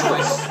easiest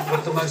choice,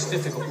 but the most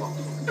difficult one.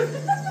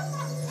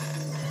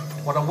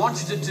 What I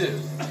want you to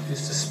do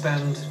is to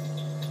spend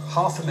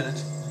half a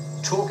minute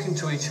talking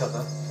to each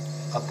other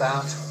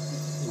about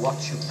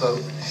what you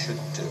both should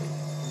do.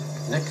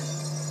 Nick,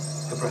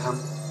 Ibrahim.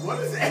 What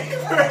is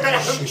Abraham?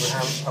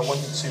 Abraham, I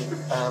want you to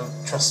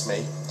trust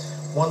me.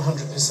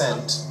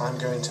 100% I'm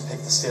going to pick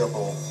the steel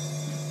ball.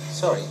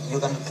 Sorry, you're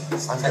going to...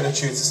 I'm going to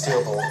choose the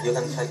steel ball. You're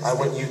going to take the I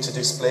want you to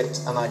do split,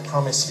 and I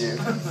promise you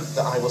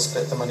that I will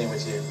split the money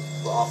with you.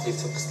 Well, after you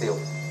took steel?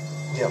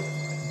 Yeah.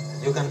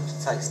 You're going to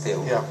take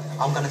steel? Yeah.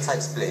 I'm going to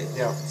take split?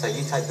 Yeah. So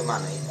you take the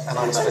money? And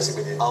I will split it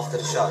with you. After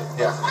the show?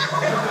 Yeah.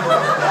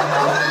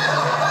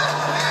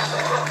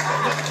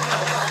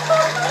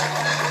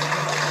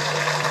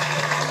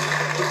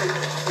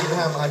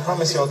 Abraham, I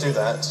promise you I'll do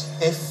that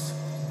if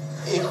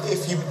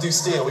if you do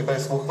steal, we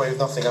both walk away with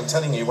nothing. I'm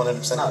telling you,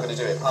 100% I'm going to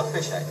do it. I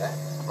appreciate that.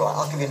 Right,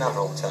 I'll give you another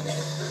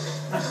alternative.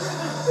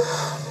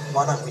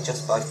 Why don't we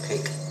just both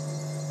pick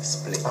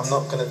split? I'm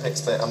not going to pick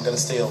split. I'm going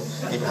to steal.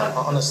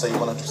 Honestly, 100%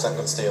 going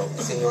to steal.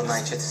 It's in your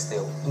nature to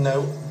steal.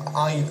 No,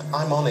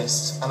 I'm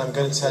honest, and I'm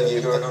going to tell you.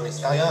 You're an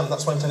honest I am.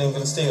 That's why I'm telling you I'm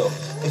going to steal.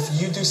 If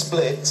you do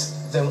split,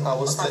 then I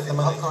will split the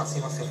money. I can't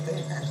see myself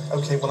doing that.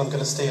 Okay, well I'm going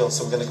to steal,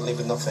 so we're going to leave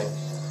with nothing.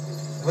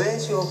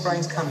 Where's your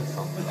brains coming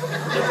from?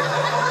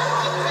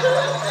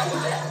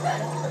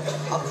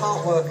 I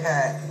can't work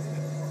out.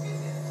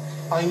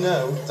 I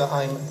know that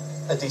I'm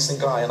a decent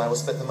guy, and I will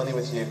split the money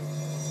with you.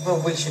 Well,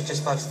 we should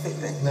just both split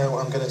then. No,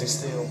 I'm going to do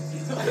steal.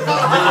 No, I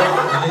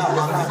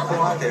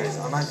know there is.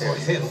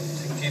 Him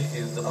to give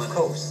you the money. Of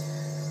course.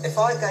 If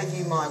I gave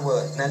you my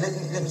word, now let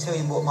me tell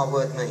you what my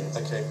word means.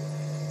 Okay.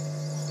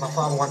 My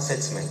father once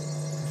said to me,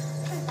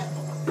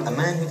 a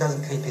man who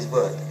doesn't keep his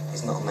word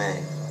is not a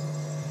man.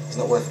 He's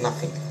not worth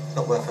nothing.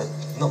 Not worth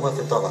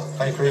a dollar.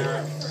 I agree.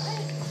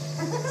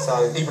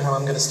 So, Abraham,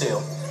 I'm going to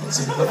steal.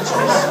 So you've got a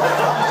choice.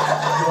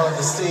 You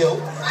either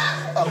steal,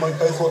 and we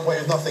both walk away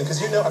with nothing. Because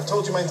you know, I've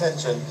told you my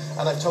intention,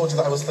 and I've told you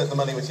that I will split the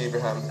money with you,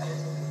 Abraham.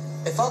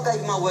 If I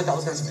gave you my word that I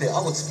was going to split, I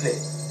would split.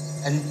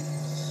 And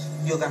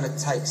you're going to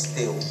take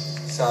steal.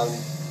 So,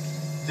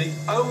 the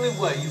only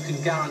way you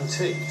can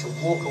guarantee to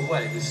walk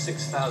away with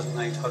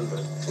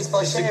 6,800 is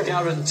to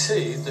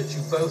guarantee that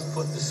you both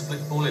put the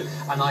split ball in.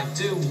 And I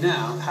do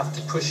now have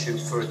to push you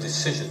for a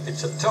decision.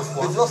 It's a tough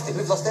one. We've lost it.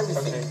 We've lost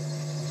everything. Okay.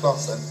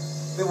 Lost then.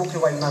 We're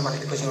walking away with no money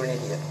because you're an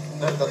idiot.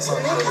 No, that's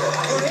not true. You're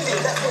an idiot.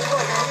 That's what's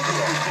right.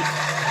 You're an idiot.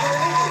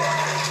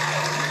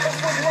 That's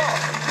what you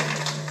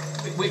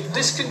are.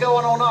 This can go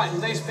on all night,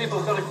 and these people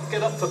have got to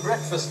get up for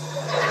breakfast.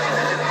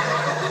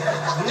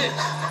 Nick,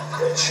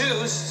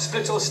 choose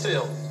split or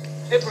steal.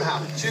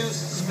 Abraham, choose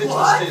split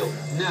or steal.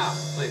 Now,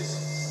 please.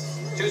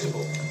 Choose a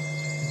ball.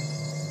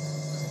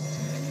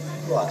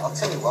 Right, I'll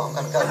tell you what, I'm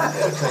going to go with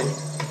it. Okay.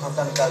 I'm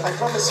going to go. I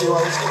promise you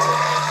I will split it.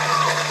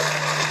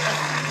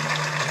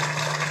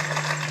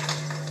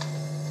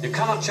 You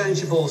cannot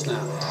change your balls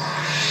now.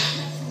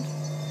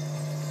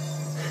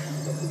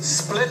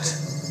 Split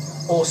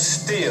or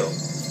steal?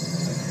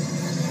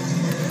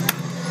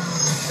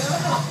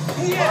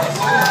 Yes!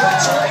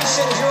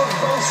 Congratulations, you have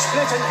both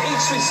split and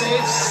each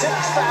received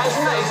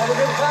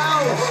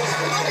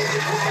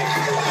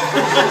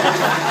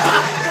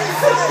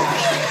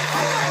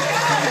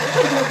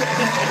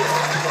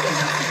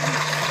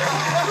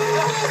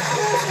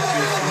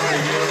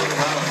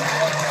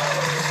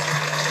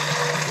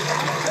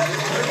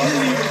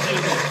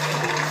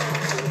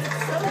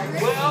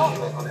Well,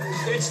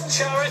 it's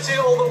charity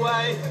all the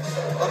way,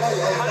 and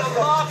a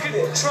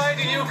market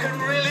trader you can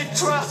really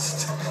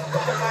trust.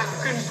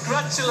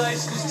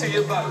 Congratulations to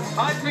you both.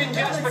 I've been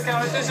Jasper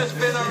Carrot. This has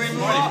been a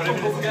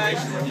remarkable game.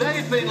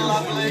 They've been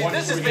lovely.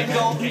 This has been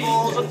Golden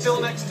Balls.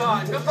 Until next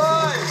time.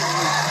 Goodbye.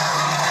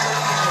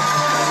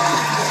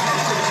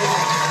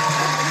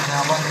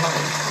 Now, my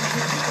money.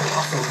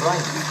 I feel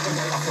great.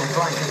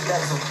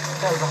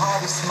 That was the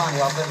hardest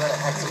money I've ever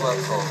had to work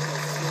for.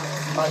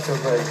 I feel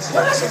great.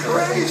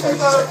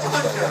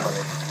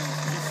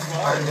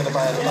 I'm going to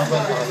buy an oven,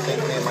 and I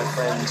think me and my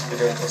friend we're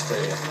going to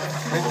Australia.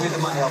 With the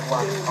money I've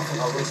won, I think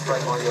I'll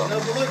respray my yacht. No,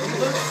 but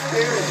look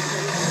scary.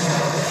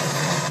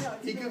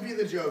 He could be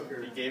the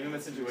Joker. He gave him a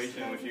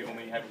situation in which he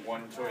only had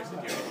one choice to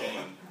do the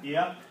game.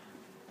 Yep.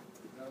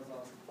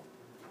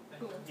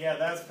 Yeah,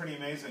 that's pretty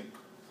amazing.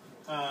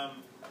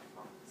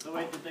 So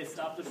wait, did they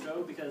stop the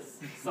show because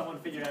someone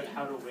figured out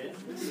how to win?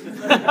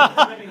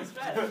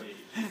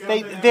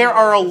 There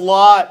are a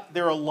lot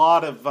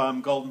of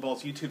Golden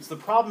Balls YouTubes. The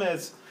problem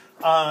is,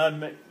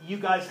 you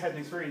guys had an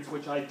experience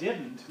which I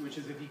didn't, which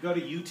is if you go to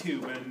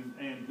YouTube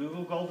and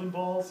Google Golden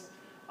Balls,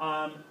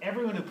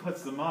 everyone who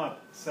puts them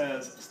up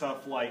says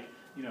stuff like,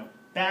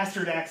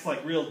 bastard acts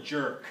like real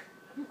jerk.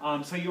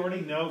 So you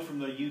already know from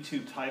the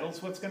YouTube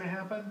titles what's going to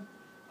happen,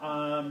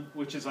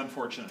 which is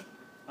unfortunate.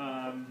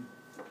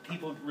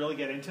 People really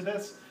get into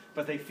this,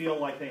 but they feel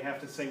like they have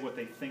to say what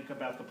they think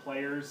about the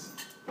players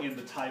in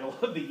the title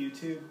of the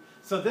YouTube.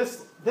 So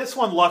this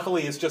one,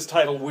 luckily, is just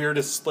titled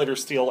 "Weirdest Split or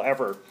Steal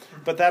Ever,"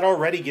 but that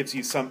already gives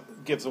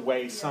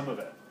away some of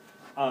it,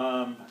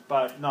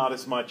 but not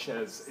as much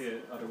as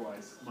it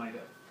otherwise might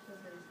have.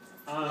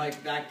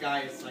 Like that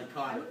guy is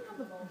psychotic.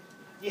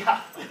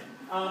 Yeah.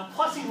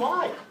 Plus, he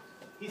lied.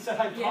 He said,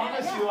 "I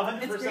promise you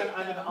 100%,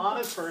 I'm an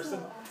honest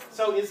person."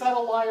 So, is that a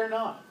lie or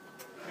not?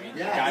 I mean,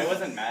 the guy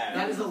wasn't mad.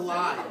 That is a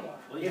lie.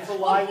 It's a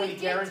lie when he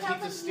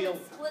guaranteed to steal.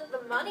 He split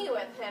the money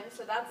with him,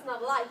 so that's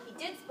not a lie. He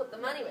did split the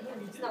money with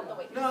him. It's not the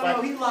way.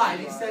 No, he lied.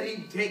 He said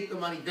he'd take the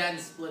money then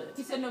split it.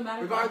 He said no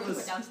matter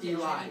regardless, what, he put down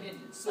he lied. and he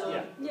didn't. So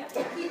Yeah,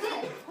 he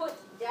did put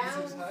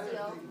down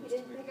steal. He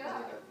didn't pick it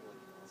up.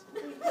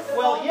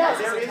 Well, yeah,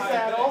 there is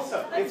that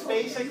also. It's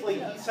basically,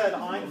 he said,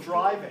 I'm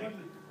driving,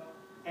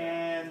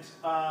 and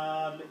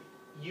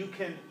you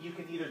can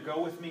either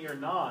go with me or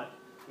not.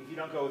 If you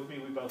don't go with me,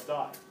 we both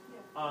die.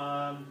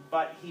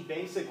 But he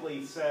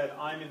basically said,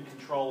 I'm in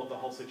control of the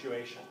whole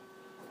situation.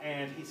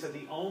 And he said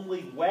the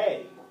only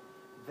way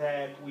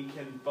that we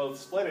can both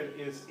split it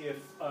is if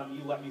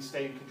you let me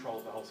stay in control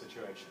of the whole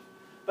situation.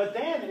 But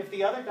then, if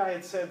the other guy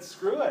had said,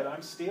 screw it,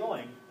 I'm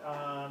stealing,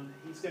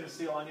 he's going to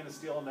steal, I'm going to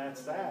steal, and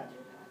that's that,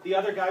 the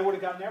other guy would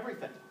have gotten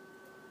everything.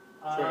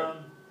 Sure.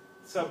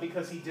 So,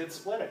 because he did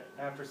split it.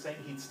 After saying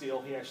he'd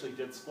steal, he actually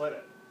did split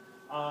it.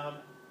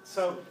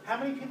 So, how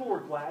many people were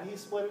glad he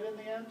split it in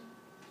the end?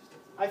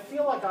 I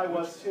feel like I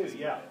was too,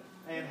 yeah.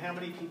 And how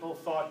many people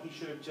thought he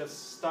should have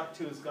just stuck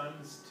to his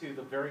guns to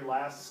the very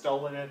last,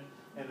 stolen it,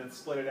 and then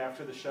split it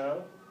after the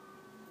show?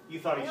 You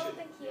thought he should. I don't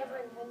think he ever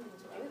intended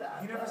to do that.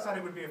 He never said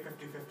it would be a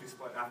 50-50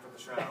 split after the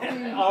show.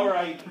 All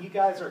right, you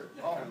guys are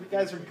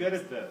good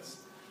at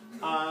this.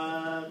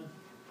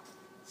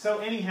 So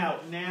anyhow,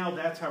 now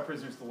that's how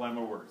Prisoner's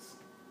Dilemma works.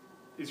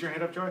 Is your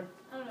hand up, Joy?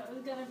 I don't know. It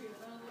was gonna be,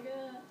 but I was like,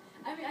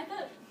 I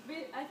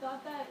mean, I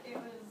thought that it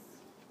was.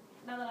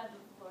 Now that I have the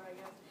floor, I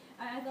guess.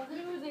 I thought that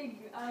it was a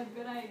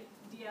good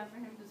idea for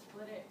him to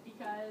split it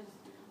because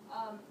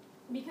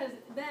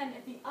then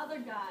if the other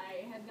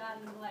guy had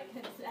gotten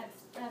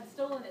had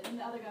stolen it, then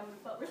the other guy would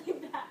have felt really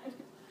bad.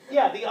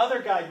 Yeah, the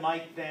other guy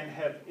might then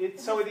have it.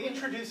 So it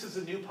introduces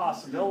a new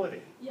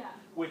possibility, yeah,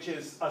 which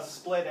is a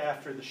split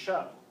after the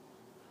show.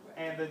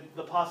 And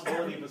the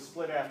possibility of a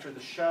split after the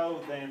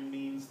show then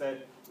means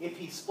that if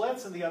he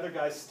splits and the other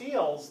guy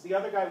steals, the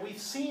other guy, we've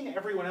seen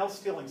everyone else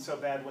feeling so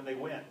bad when they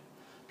win.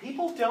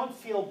 People don't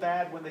feel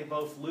bad when they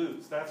both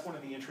lose. That's one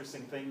of the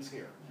interesting things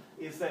here,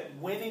 is that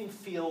winning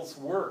feels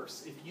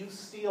worse. If you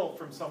steal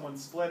from someone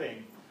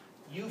splitting,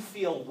 you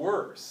feel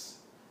worse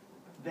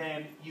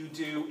than you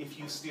do if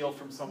you steal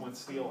from someone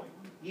stealing.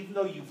 Even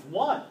though you've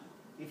won,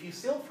 if you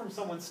steal from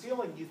someone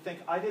stealing, you think,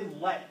 I didn't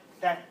let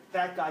that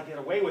guy get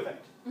away with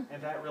it,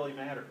 and that really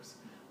matters.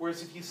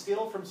 Whereas if you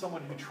steal from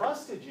someone who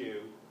trusted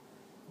you,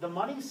 the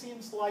money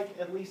seems like,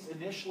 at least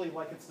initially,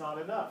 like it's not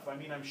enough. I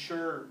mean, I'm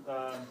sure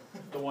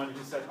the one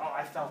who said, oh,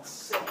 I felt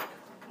sick,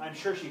 I'm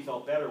sure she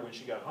felt better when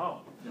she got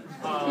home.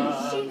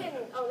 She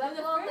didn't. Oh, that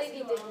little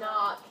lady did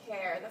not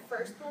care. The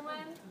first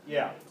woman?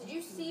 Yeah. Did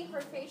you see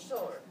her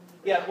facial?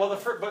 Yeah, well,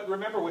 but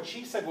remember what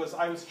she said was,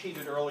 I was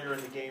cheated earlier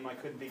in the game, I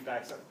couldn't beat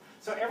back.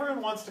 So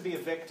everyone wants to be a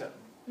victim.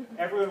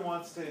 Everyone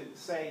wants to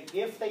say,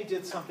 if they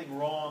did something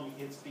wrong,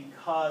 it's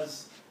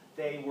because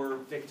they were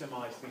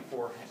victimized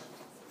beforehand.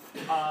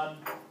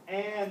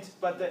 In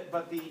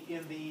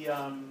the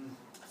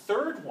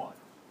third one,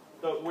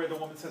 where the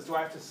woman says, do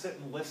I have to sit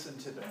and listen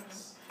to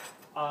this?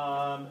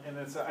 And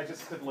then I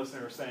just couldn't listen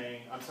to her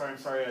saying, I'm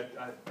sorry,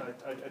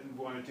 I didn't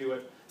want to do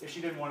it. If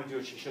she didn't want to do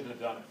it, she shouldn't have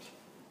done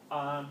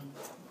it.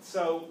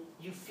 So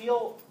you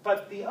feel,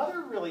 but the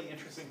other really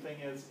interesting thing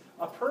is,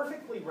 a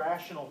perfectly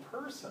rational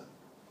person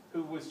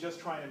who was just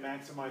trying to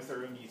maximize their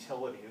own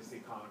utility, as the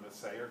economists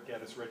say, or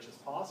get as rich as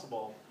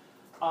possible,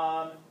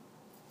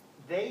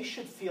 they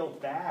should feel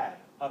bad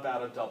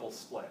about a double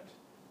split.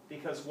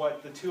 Because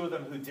what the two of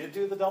them who did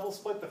do the double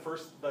split,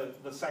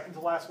 the second to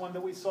last one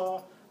that we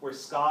saw, where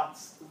Scott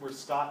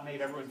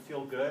made everyone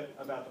feel good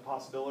about the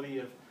possibility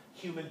of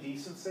human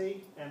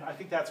decency, and I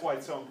think that's why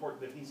it's so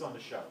important that he's on the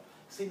show.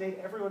 Because he made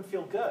everyone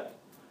feel good.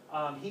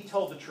 He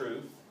told the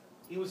truth.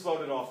 He was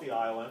voted off the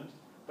island.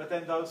 But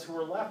then those who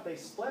were left, they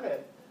split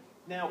it.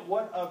 Now,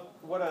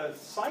 what a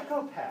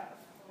psychopath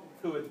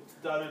who had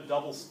done a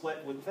double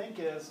split would think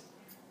is,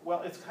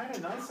 well, it's kind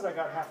of nice that I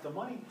got half the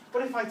money,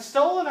 but if I'd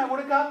stolen, I would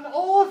have gotten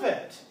all of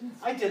it.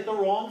 I did the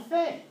wrong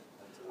thing.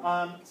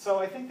 So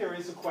I think there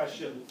is a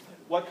question,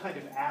 what kind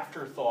of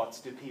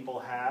afterthoughts do people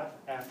have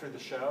after the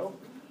show?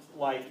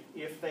 Like,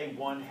 if they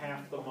won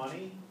half the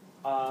money,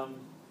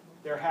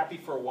 they're happy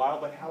for a while,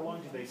 but how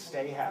long do they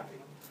stay happy?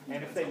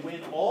 And if they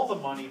win all the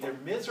money, they're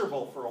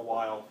miserable for a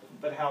while,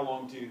 but how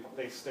long do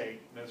they stay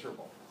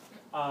miserable?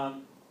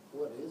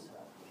 What is happening?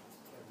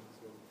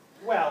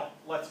 Well,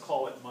 let's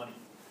call it money.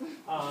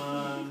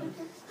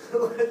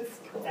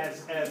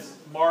 As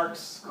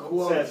Marx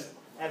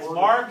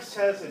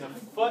says in a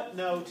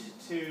footnote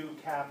to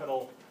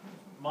Capital,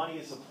 money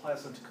is a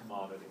pleasant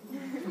commodity.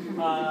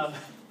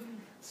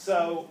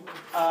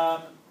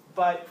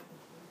 But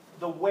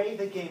the way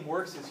the game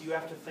works is you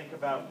have to think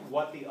about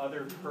what the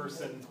other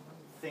person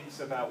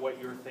thinks about what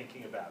you're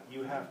thinking about.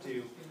 You have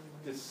to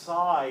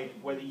decide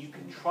whether you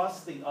can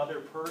trust the other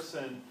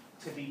person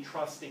to be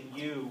trusting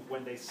you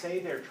when they say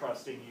they're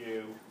trusting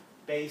you,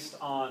 based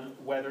on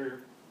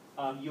whether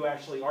you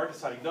actually are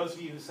deciding. Those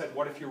of you who said,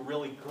 what if you're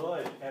really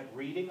good at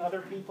reading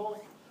other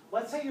people?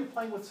 Let's say you're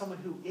playing with someone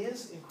who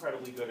is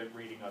incredibly good at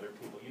reading other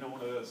people. You know,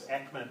 one of those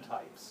Ekman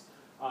types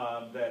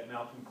that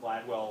Malcolm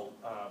Gladwell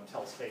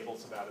tells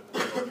fables about in the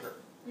literature.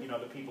 You know,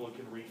 the people who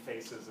can read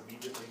faces,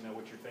 immediately know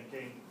what you're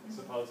thinking,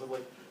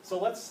 supposedly. So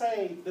let's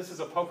say, this is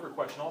a poker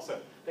question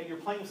also, that you're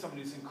playing with someone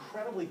who's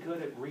incredibly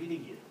good at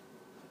reading you.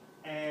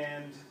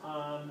 And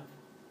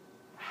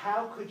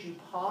how could you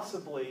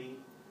possibly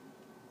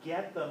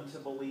get them to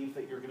believe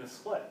that you're going to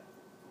split?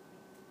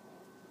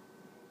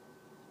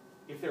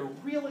 If they're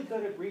really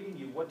good at reading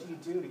you, what do you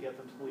do to get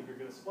them to believe you're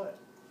going to split?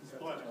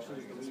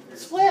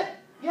 Split!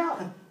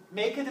 Yeah.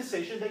 Make a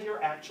decision that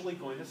you're actually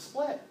going to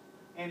split.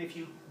 And if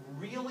you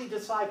really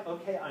decide,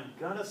 okay, I'm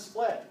going to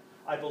split,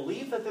 I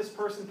believe that this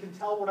person can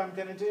tell what I'm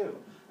going to do.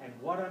 And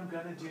what I'm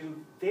going to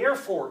do,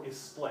 therefore, is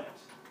split.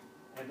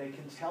 And they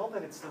can tell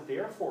that it's the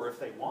therefore if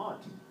they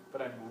want,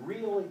 but I'm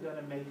really going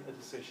to make a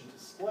decision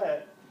to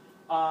split.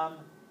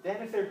 Then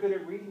if they're good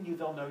at reading you,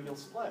 they'll know you'll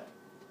split.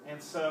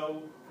 And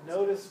so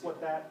notice what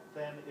that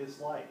then is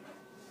like.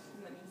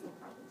 And that means they'll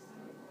probably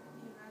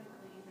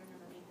theoretically they're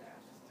going to read that.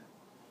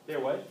 They're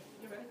what?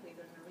 Theoretically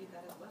they're going to read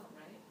that as well,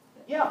 right?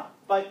 Yeah,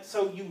 but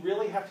so you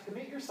really have to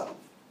commit yourself.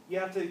 You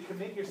have to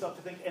commit yourself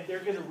to think, and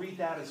they're going to read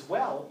that as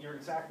well. You're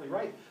exactly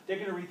right. They're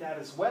going to read that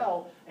as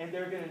well, and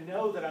they're going to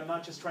know that I'm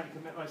not just trying to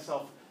commit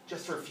myself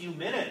just for a few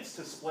minutes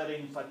to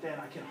splitting, but then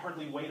I can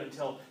hardly wait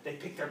until they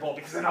pick their ball,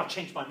 because then I'll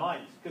change my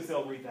mind, because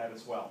they'll read that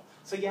as well.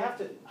 So you have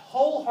to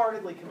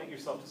wholeheartedly commit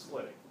yourself to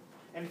splitting.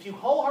 And if you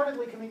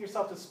wholeheartedly commit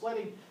yourself to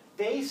splitting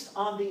based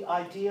on the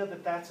idea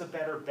that that's a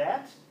better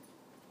bet,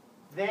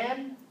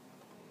 then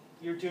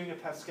you're doing a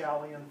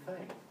Pascalian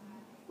thing,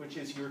 which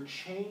is you're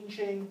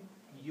changing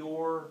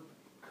your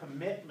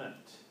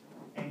commitment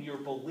and your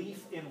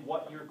belief in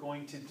what you're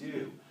going to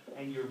do,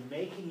 and you're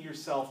making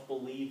yourself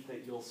believe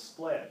that you'll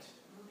split,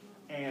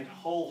 and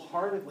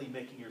wholeheartedly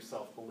making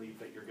yourself believe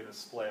that you're going to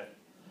split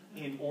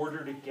in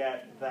order to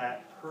get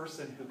that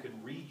person who can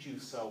read you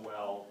so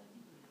well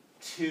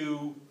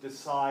to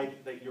decide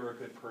that you're a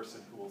good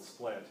person who will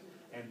split,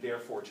 and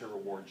therefore to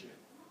reward you.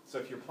 So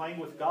if you're playing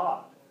with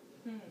God,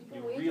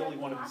 you really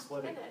want to be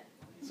splitting.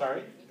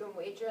 Sorry? You can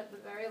wager at the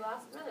very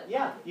last minute.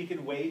 Yeah, you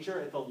can wager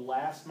at the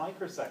last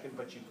microsecond,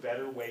 but you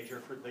better wager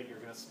for that you're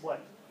going to split,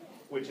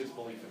 which is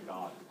belief in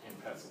God.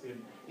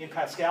 In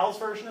Pascal's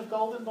version of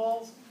golden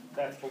balls,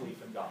 that's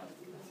belief in God.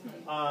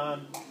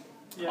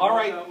 All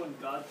right. When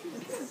God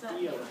chooses to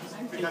steal,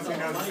 Because he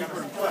knows he's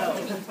going to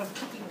play.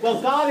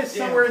 Well, God is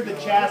somewhere in the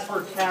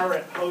Jasper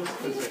carrot post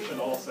position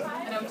also.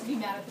 I know to be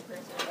mad at the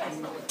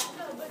person.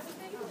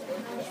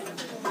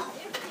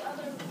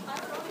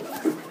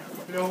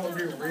 You know what would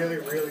be really,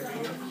 really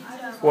mean?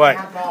 What?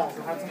 Hot balls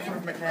will have some sort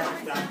of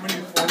mechanic that when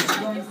you force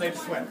them, they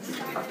switch.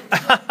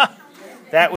 That